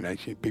 how,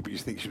 people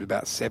used to think she was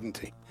about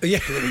 70. Yeah.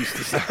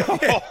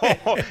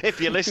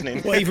 If you're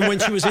listening. Well, even when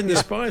she was in the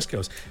Spice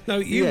Girls. No,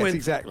 you went.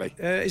 Exactly.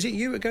 Is it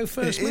you that go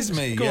first? It is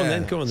me. Go on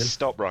then.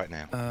 Stop right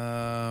now.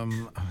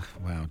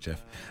 Wow,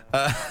 Jeff.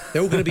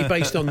 They're all going to be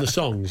based on the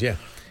songs, yeah.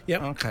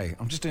 Yep. Okay,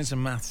 I'm just doing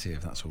some maths here,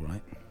 if that's all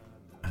right.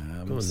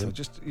 So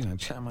just,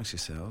 chat amongst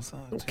yourselves.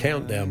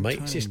 Countdown, mate.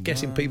 It's just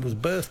guessing people's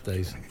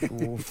birthdays.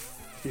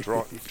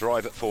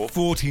 Drive at 4.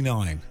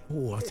 49.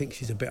 Oh, I think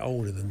she's a bit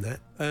older than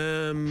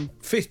that.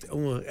 50. Oh,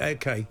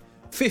 okay.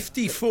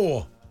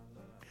 54.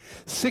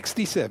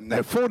 67.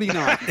 No,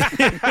 49.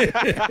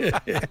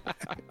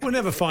 We'll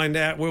never find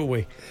out, will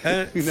we?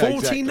 49?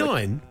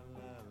 Exactly.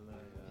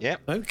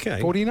 Yep.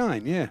 Okay.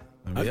 49, yeah.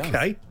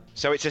 Okay.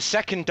 So it's a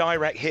second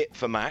direct hit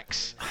for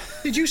Max.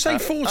 Did you say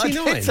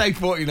 49? I did say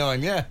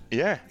 49, yeah.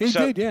 Yeah. He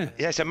did, yeah.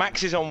 Yeah, so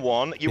Max is on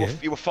 1. You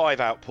were 5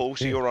 out, Paul,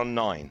 so you're on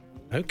 9.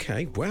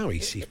 Okay, wow,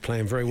 he's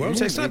playing very well. Yeah,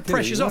 So it's like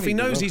pressure's off. He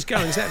knows he's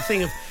going. It's that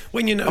thing of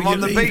when you know I'm you're on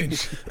the leaving.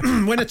 beach.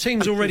 When a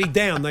team's already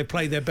down, they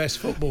play their best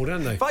football,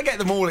 don't they? If I get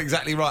them all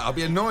exactly right, I'll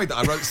be annoyed that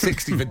I wrote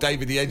 60 for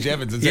David the Edge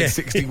Evans and said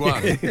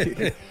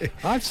 61.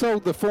 I've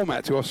sold the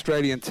format to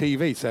Australian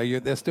TV, so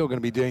they're still going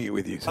to be doing it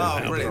with you.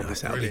 So brilliant.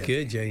 That'll be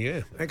good,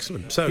 yeah.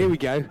 Excellent. So here we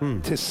go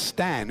to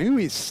Stan. Who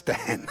is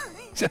Stan?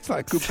 Just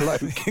like a good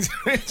bloke. He's a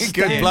really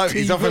good bloke.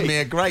 He's offered me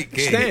a great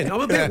gig. Stan, I'm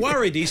a bit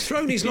worried. He's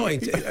thrown his line.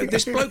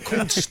 This bloke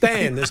called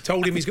Stan has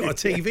told him he's got a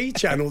TV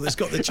channel that's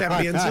got the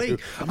Champions League.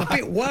 I'm a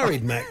bit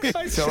worried, Max.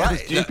 It's all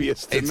right.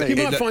 Dubious to me. You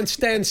might find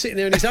Stan sitting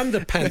there in his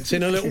underpants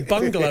in a little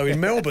bungalow in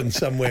Melbourne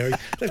somewhere.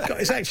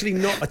 It's actually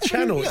not a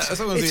channel.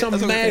 It's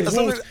some mad... As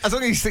long as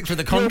he sticks with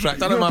the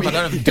contract, I don't mind if I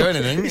don't have to do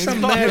anything. It's some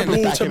mad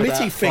Walter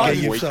Mitty figure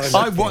you've signed.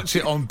 I watch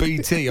it on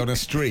BT on a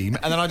stream,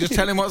 and then I just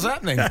tell him what's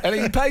happening. And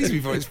he pays me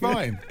for it. It's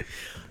fine.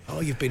 Oh,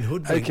 you've been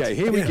hoodwinked. Okay,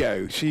 here we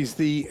go. She's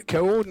the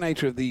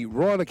coordinator of the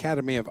Royal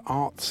Academy of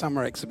Art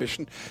Summer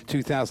Exhibition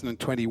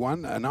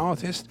 2021, an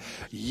artist,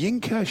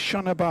 Yinka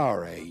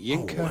Shonibare.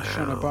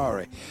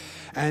 Shonibare.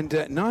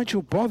 And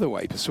Nigel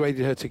Botherway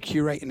persuaded her to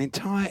curate an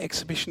entire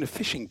exhibition of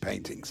fishing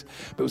paintings,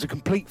 but it was a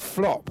complete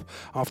flop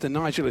after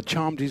Nigel had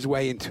charmed his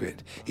way into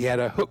it. He had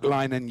a hook,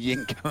 line and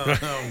yink.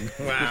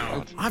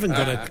 Wow. I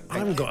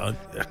haven't got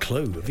a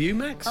clue. Have you,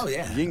 Max? Oh,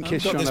 yeah. Yinkish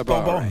I've got on this a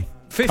bob bar. on.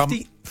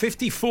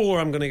 54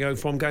 I'm going to go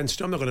for. I'm not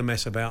going to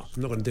mess about.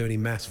 I'm not going to do any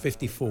maths.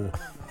 54.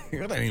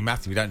 You don't need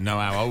maths if you don't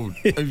know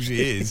who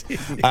she is.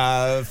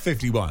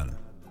 51.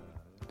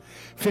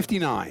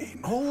 59.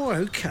 Oh,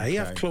 okay.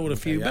 I've clawed a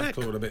few back.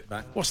 Clawed a bit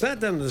back. What's that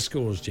done to the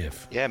scores,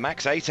 Jeff? Yeah,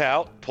 Max 8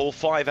 out, Paul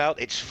 5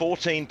 out. It's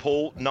 14,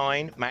 Paul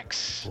 9.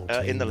 Max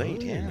in the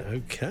lead. Yeah.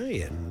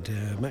 Okay,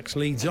 and Max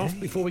leads off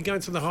before we go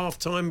to the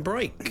half-time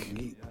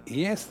break.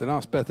 Yes, the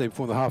last birthday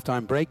before the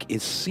half-time break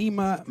is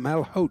Seema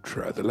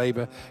Malhotra, the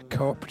Labour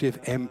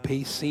Cooperative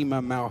MP,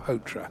 Seema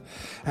Malhotra.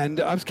 And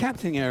I was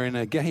captaining her in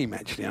a game,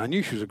 actually. I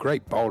knew she was a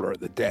great bowler at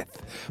the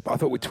death, but I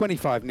thought with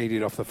 25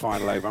 needed off the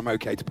final over, I'm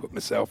okay to put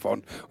myself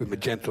on with my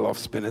gentle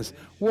off-spinners.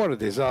 What a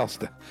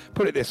disaster.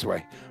 Put it this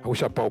way, I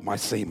wish I bowled my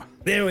Seema.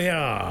 There we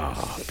are.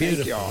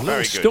 Beautiful. Oh,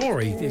 Little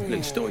story.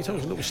 Little story. Tell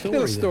us a little story.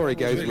 Little story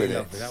goes Really with it.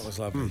 lovely. That was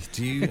lovely.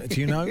 Do you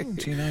know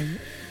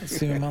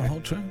Seema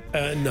Malhotra?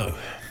 No.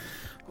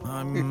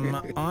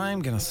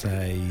 I'm going to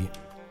say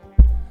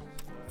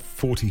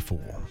 44.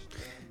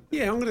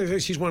 Yeah, I'm going to say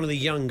she's one of the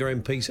younger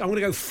MPs. I'm going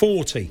to go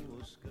 40.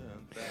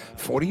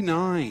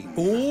 49.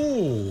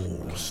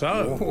 Oh,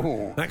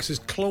 so Max has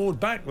clawed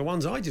back the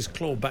ones I just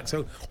clawed back.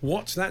 So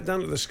what's that done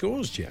to the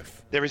scores,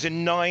 Jeff? There is a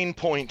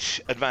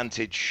 9-point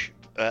advantage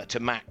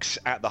to Max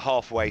at the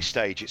halfway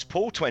stage. It's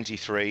Paul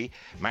 23,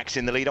 Max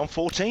in the lead on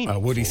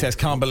 14. Woody says,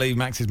 can't believe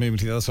Max is moving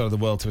to the other side of the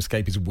world to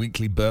escape his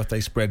weekly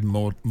birthday spread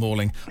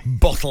mauling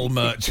bottle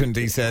merchant,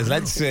 he says.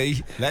 Let's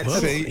see.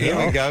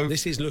 Here we go.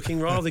 This is looking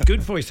rather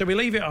good for you. So we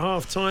leave it at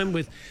half-time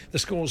with the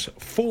scores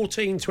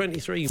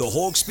 14-23. The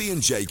Hawksbee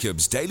and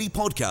Jacobs Daily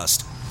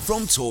Podcast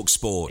from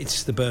TalkSport.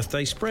 It's the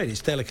birthday spread.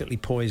 It's delicately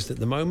poised at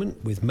the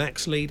moment with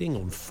Max leading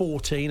on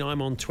 14.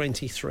 I'm on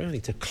 23. I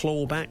need to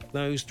claw back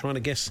those, trying to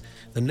guess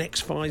the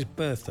next 5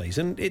 birthdays.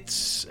 And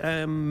it's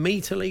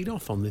me to lead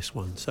off on this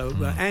one. So,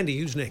 Andy,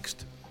 who's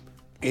next?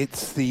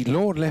 It's the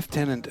Lord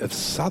Lieutenant of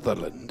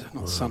Sutherland,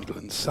 not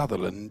Sunderland,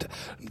 Sutherland,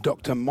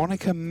 Dr.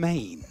 Monica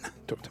Main.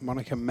 Dr.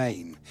 Monica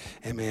Main,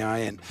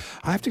 M-A-I-N.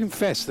 I have to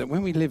confess that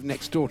when we lived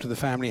next door to the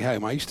family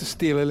home, I used to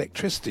steal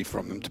electricity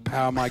from them to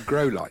power my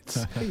grow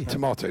lights.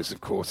 Tomatoes, of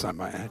course, I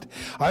might add.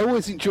 I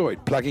always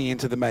enjoyed plugging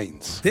into the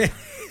mains.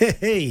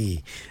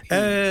 Hey.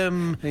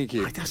 Thank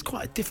you. That's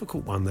quite a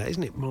difficult one, that,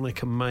 isn't it,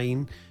 Monica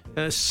Main?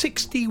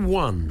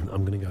 61,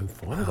 I'm going to go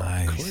for. I haven't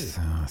got a clue.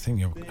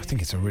 I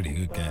think it's a really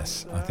good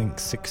guess. I think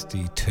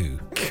 62.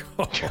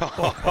 Oh,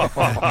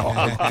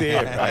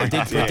 dear, I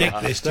did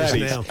predict this just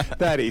now.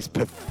 That is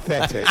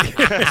pathetic.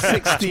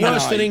 69.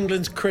 Worse than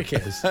England's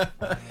cricketers.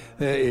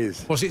 There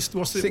is. What's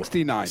the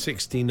 69?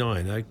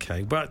 69.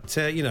 Okay, but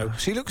she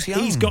looks young.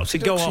 He's got to She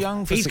go looks off.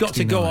 young for He's got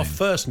to go 69. off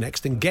first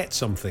next and get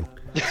something.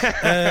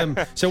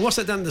 So what's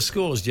that done to the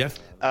scores, Jeff?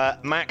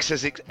 Max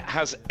has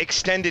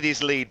extended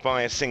his lead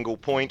by a single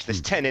point.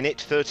 There's 10 in it,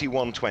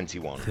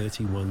 31-21.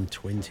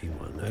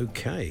 31-21.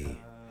 Okay.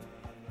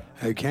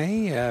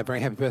 Okay, very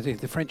happy birthday to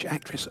the French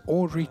actress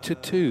Audrey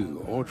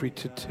Tautou. Audrey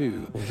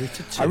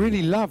Tautou. I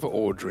really love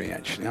Audrey,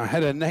 actually. I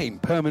had her name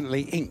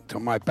permanently inked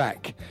on my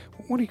back.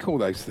 What do you call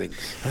those things?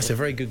 That's a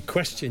very good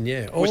question,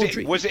 yeah.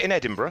 Was it in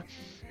Edinburgh?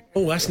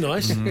 Oh, that's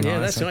nice. Yeah,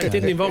 that's nice. It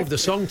didn't involve the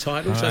song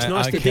title, so it's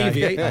nice to Okay.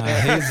 deviate.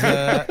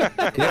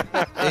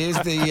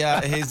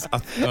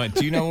 Right,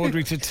 do you know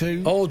Audrey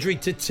Tautou? Audrey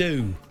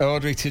Tautou.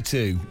 Audrey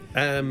Tautou.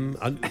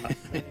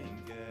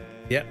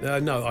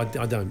 No, I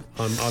don't.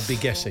 I'd be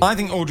guessing. I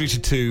think Audrey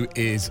Tautou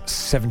is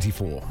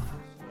 74.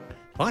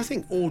 I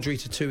think Audrey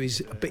Tautou is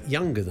a bit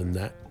younger than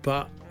that,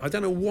 but I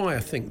don't know why I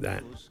think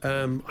that.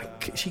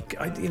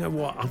 You know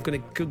what? I'm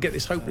going to get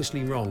this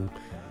hopelessly wrong.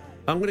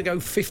 I'm going to go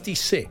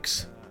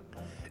 56.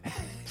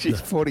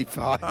 She's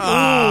 45.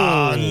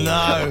 Oh,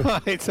 no.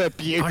 It's a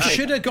beauty. I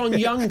should have gone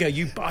younger.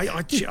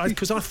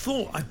 Because I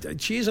thought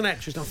she is an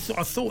actress.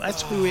 I thought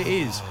that's who it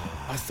is.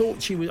 I thought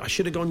she was. I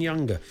should have gone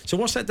younger. So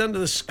what's that done to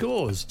the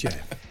scores,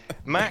 Jeff?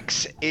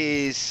 Max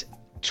is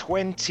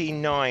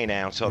 29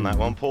 out on that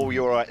one. Paul,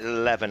 you're at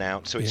 11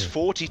 out. So it's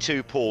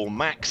 42 Paul.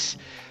 Max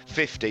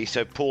 50.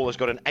 So Paul has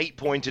got an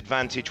 8-point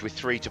advantage with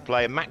 3 to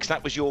play. And Max,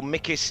 that was your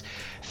Mikis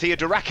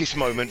Theodorakis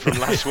moment from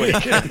last week.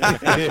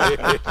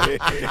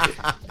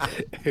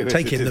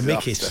 Taking the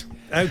Mickeys.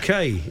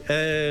 Okay,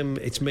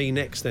 it's me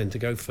next then to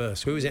go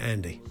first. Who is it,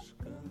 Andy?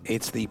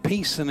 It's the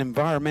peace and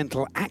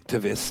environmental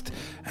activist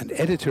and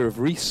editor of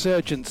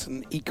Resurgence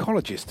and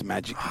Ecologist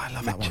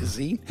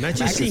magazine.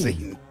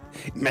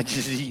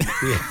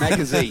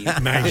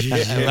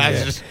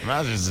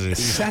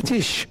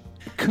 Satish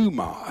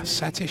Kumar.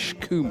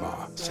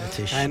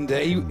 And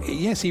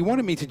he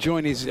wanted me to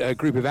join his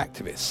group of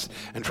activists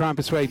and try and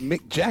persuade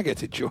Mick Jagger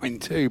to join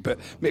too, but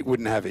Mick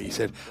wouldn't have it. He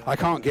said, I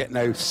can't get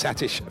no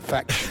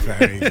satisfaction.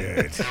 Very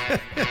good.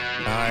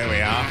 There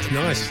we are.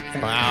 Nice.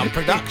 Wow,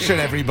 production,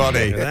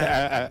 everybody.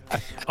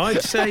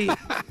 I'd say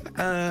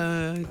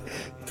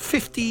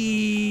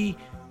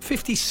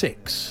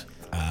 56.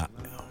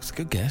 That's a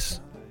good guess.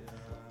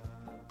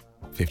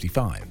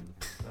 55.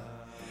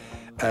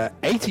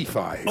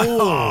 85.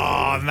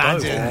 Oh,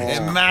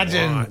 imagine.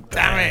 Right,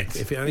 Damn it.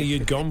 If only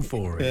you'd gone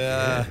for it.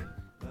 Yeah.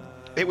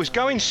 It was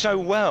going so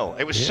well.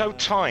 It was so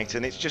tight,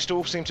 and it's just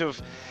all seemed to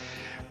have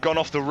gone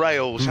off the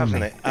rails,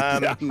 hasn't it?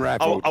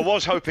 Unravelled. I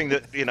was hoping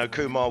that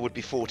Kumar would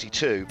be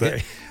 42,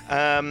 but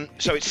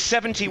so it's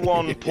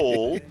 71,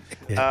 Paul.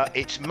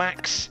 It's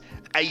Max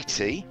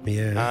 80.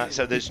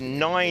 So there's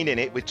 9 in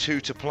it with 2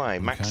 to play.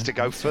 Max to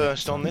go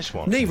first on this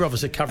one. Neither of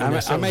us are covering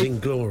ourselves in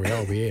glory,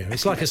 are we? Here,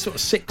 it's like a sort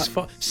of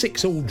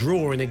 6-all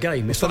draw in a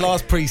game. It's the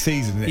last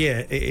pre-season, isn't it?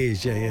 Yeah, it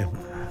is. Yeah.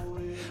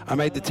 I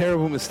made the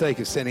terrible mistake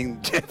of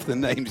sending Jeff the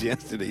names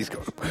yesterday. He's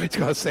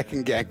got a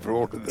second gag for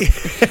all of them.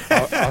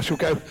 I shall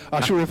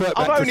revert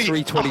back to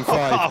 3:25.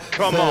 Oh,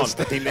 come on!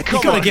 You've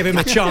got to give him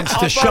a chance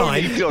to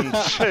shine. I've only done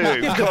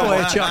 2. Give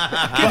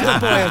the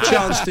boy a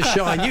chance to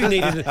shine. You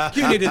needed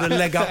a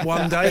leg up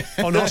one day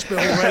on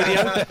Hospital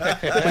Radio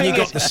when you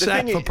got the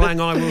sack for playing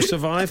I Will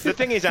Survive. The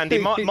thing is, Andy,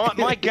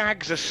 my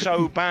gags are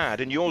so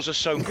bad and yours are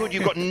so good.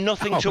 You've got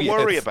nothing to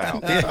worry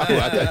about.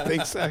 I don't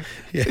think so.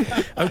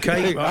 Yeah.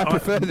 Okay. I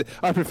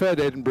preferred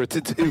Edinburgh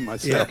to 2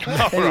 myself.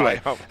 Yeah. Anyway,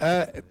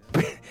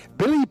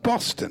 Billy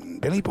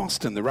Boston,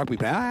 the rugby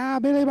player.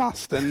 Billy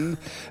Boston,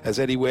 as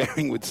Eddie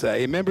Waring would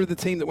say, a member of the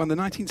team that won the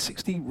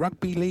 1960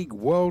 Rugby League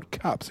World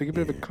Cup. So give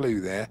a bit of a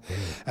clue there.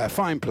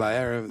 Fine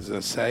player, as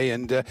I say.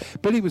 And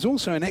Billy was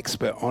also an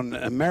expert on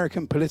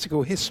American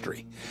political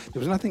history. There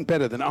was nothing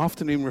better than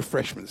afternoon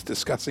refreshments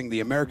discussing the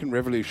American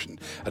Revolution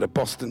at a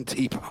Boston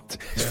tea party.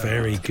 It's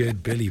very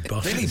good, Billy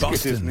Boston. Billy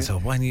Boston. So I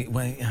was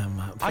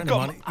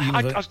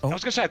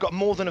going to say, I've got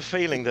more than a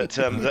feeling that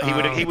he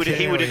would have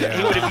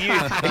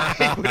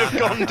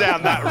gone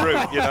down that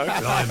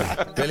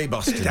route, Billy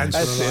Boston.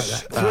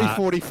 That's it.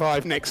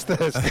 3:45 next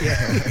Thursday.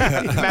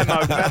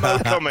 memo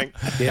coming.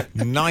 Yeah.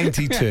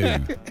 92.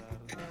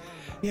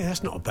 Yeah,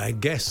 that's not a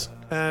bad guess.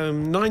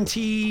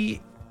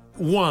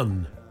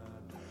 91.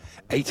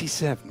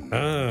 87.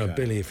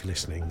 Billy, if you're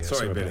listening.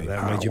 Sorry, Billy.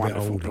 That made you a bit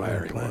wonderful older.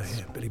 player he Yeah,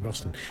 was. Billy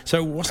Boston.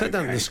 So what's that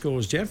done to the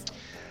scores, Jeff?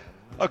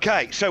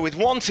 Okay, so with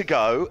 1 to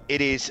go,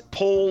 it is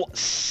Paul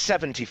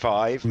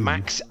 75,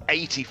 Max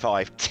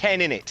 85,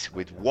 10 in it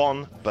with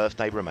 1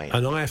 birthday remaining.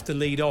 And I have to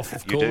lead off,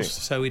 of You course,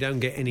 do. so we don't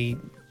get any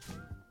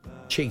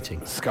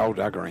cheating.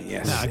 Skullduggery,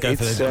 yes. No, I'm going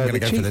to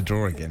go for the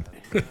draw again.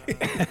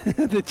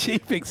 The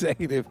chief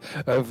executive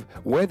of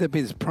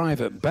Weatherby's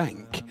private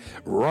bank,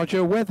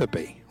 Roger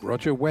Weatherby.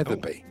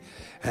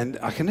 And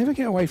I can never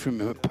get away from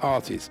him at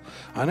parties.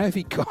 I know if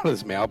he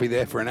collars me, I'll be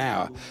there for an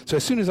hour. So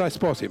as soon as I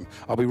spot him,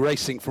 I'll be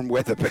racing from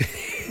Weatherby.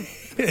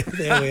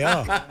 There we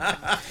are.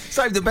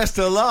 Save the best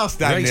to the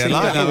last, Andy. Racing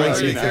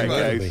Racing from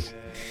Weatherby. Weatherby.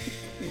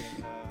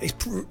 It's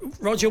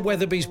Roger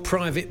Weatherby's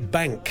private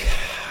bank.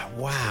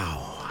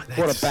 Wow.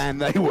 What a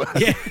band they were.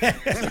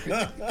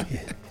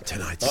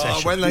 Tonight's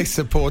session. When they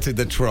supported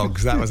the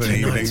Trogs, that was an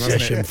evening, Tonight's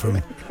wasn't session it?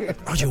 from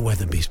Roger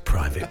Weatherby's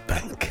private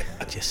bank.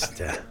 Just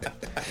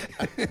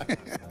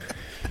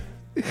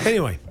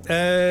anyway,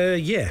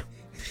 yeah.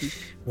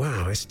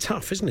 Wow, it's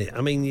tough, isn't it? I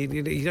mean,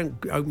 you don't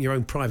open your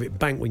own private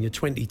bank when you're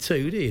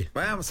 22, do you?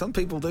 Well, some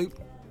people do.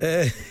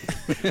 I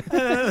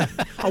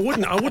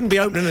wouldn't be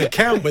opening an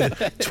account with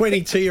a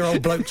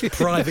 22-year-old bloke's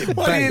private bank.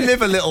 Why do you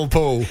live a little,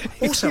 Paul?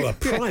 Also, a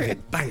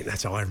private bank,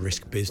 that's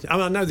high-risk business. I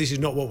mean, I know this is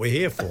not what we're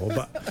here for,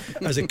 but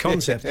as a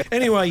concept.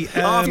 Anyway...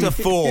 After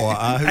 4,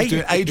 who's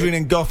doing Adrian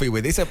and Goffey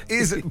with, is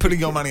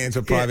putting your money into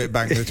a private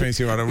bank with a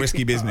 22-year-old a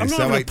risky business? I'm not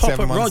So going to pop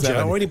at Roger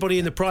 8717. or anybody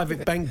in the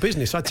private bank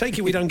business. I take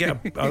it we don't get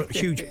a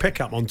huge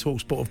pickup on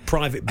TalkSport of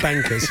private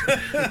bankers.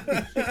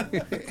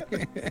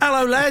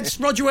 Hello, lads.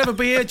 Roger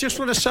Weatherby here. Just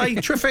want to say,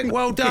 terrific,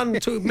 well done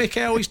to Mick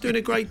Howe. He's doing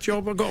a great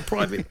job. I've got a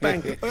private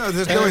bank. Well,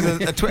 there's always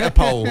a Twitter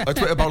poll. A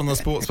Twitter poll on the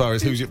Sports Bar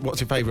is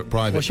what's your favourite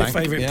private What's bank?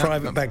 your favourite Yeah.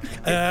 private bank?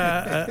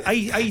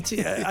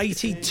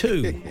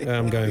 82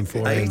 I'm going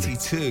for.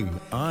 82.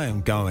 I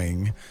am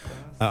going...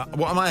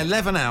 what am I,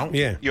 11 out?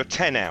 Yeah. You're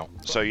 10 out,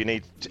 so you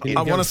need...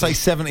 I want to say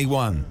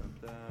 71.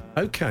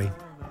 Okay.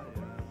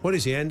 What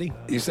is he, Andy?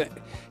 He's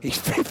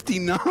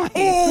 59.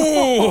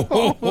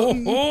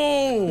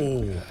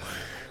 Oh!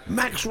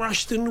 Max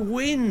Rushton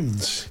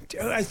wins.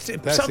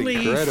 Suddenly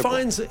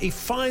incredible. he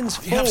finds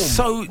You have form.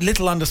 so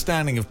little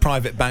understanding of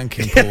private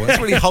banking, Paul.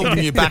 That's really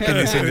holding you back in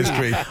this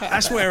industry.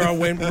 That's where I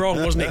went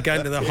wrong, wasn't it?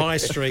 Going to the high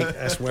street.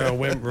 That's where I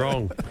went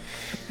wrong.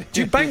 Do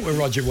you bank with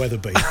Roger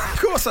Weatherby? Of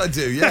course I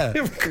do, yeah.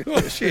 Of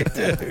course you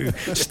do.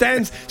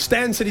 Stan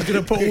said he's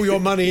going to put all your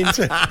money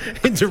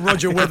into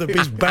Roger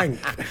Weatherby's bank.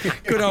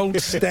 Good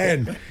old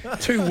Stan.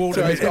 2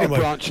 water. So he's got Anyway.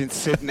 a branch in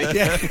Sydney.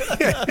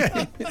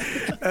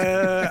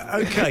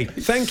 Okay,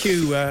 thank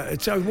you.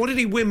 So, what did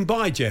he win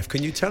by, Jeff?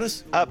 Can you tell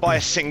us? By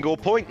a single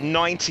point,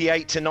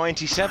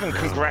 98-97.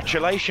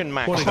 Congratulations,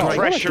 Max. What a The great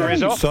pressure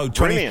is off. So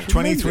Brilliant.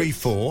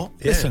 23-4.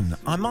 Listen,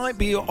 I might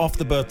be off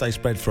the birthday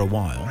spread for a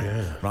while,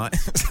 right?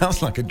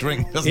 Sounds like a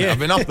drink, doesn't it? I've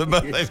been off the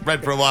birthday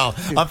spread for a while.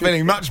 I'm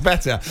feeling much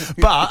better.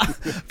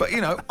 But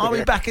you know, I'll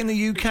be back in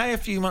the UK a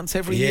few months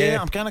every year.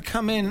 I'm going to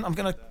come in. I'm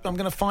going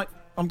to fight.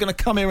 I'm going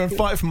to come here and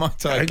fight for my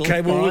title.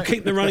 Okay, well, we'll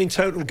keep the running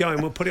total going.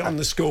 We'll put it on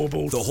the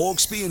scoreboard. The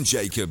Hawksbee and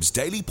Jacobs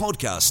Daily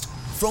Podcast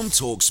from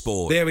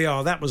TalkSport. There we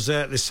are. That was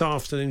this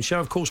afternoon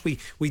show. Of course, we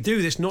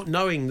do this not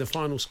knowing the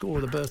final score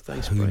of the birthday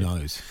spread. Who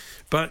knows?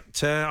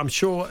 But I'm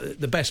sure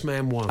the best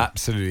man won.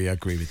 Absolutely, I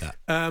agree with that.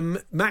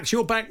 Max,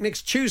 you're back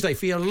next Tuesday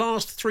for your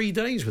last 3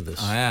 days with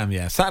us. I am,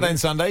 yeah. Saturday and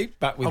Sunday,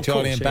 back with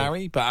Charlie and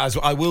Barry. But as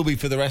I will be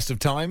for the rest of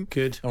time.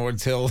 Good. Or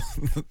until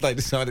they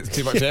decide it's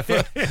too much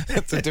effort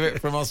to do it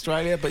from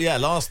Australia. But yeah,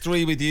 last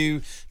 3 with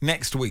you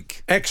next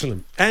week.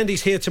 Excellent.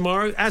 Andy's here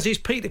tomorrow, as is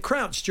Peter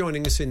Crouch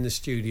joining us in the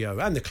studio,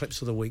 and the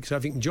clips of the week. So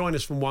if you can join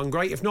us from one,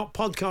 great. If not,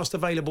 podcast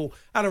available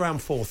at around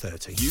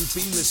 4:30. You've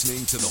been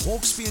listening to the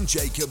Hawksbee and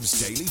Jacobs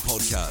Daily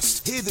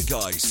Podcast. Hear the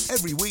guys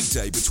every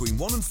weekday between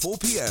 1 and 4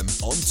 p.m.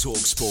 on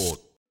TalkSport.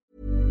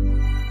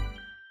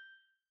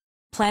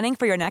 Planning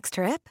for your next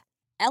trip?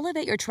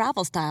 Elevate your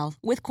travel style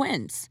with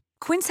Quince.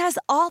 Quince has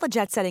all the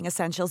jet-setting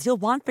essentials you'll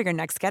want for your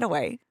next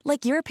getaway,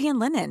 like European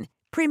linen,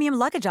 premium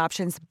luggage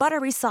options,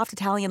 buttery soft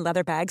Italian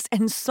leather bags,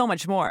 and so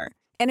much more.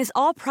 And is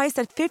all priced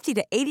at 50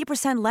 to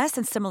 80% less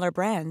than similar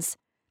brands.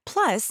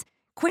 Plus,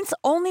 Quince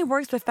only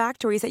works with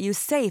factories that use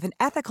safe and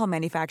ethical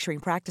manufacturing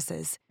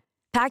practices.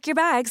 Pack your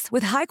bags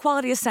with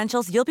high-quality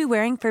essentials you'll be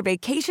wearing for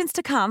vacations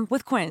to come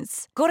with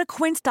Quince. Go to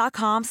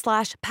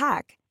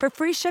quince.com/pack for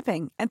free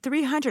shipping and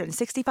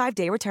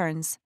 365-day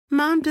returns.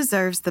 Mom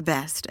deserves the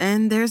best,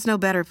 and there's no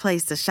better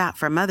place to shop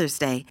for Mother's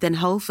Day than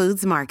Whole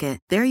Foods Market.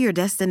 They're your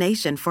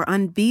destination for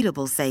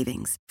unbeatable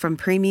savings, from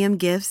premium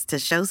gifts to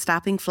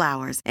show-stopping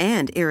flowers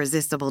and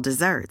irresistible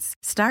desserts.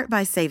 Start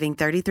by saving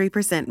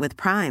 33% with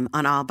Prime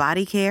on all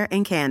body care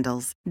and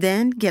candles.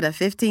 Then get a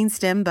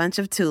 15-stem bunch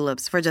of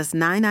tulips for just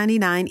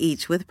 $9.99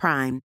 each with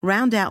Prime.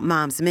 Round out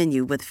Mom's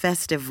menu with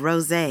festive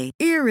rosé,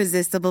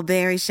 irresistible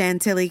berry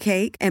chantilly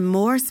cake, and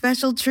more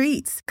special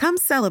treats. Come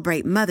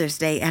celebrate Mother's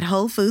Day at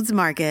Whole Foods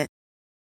Market.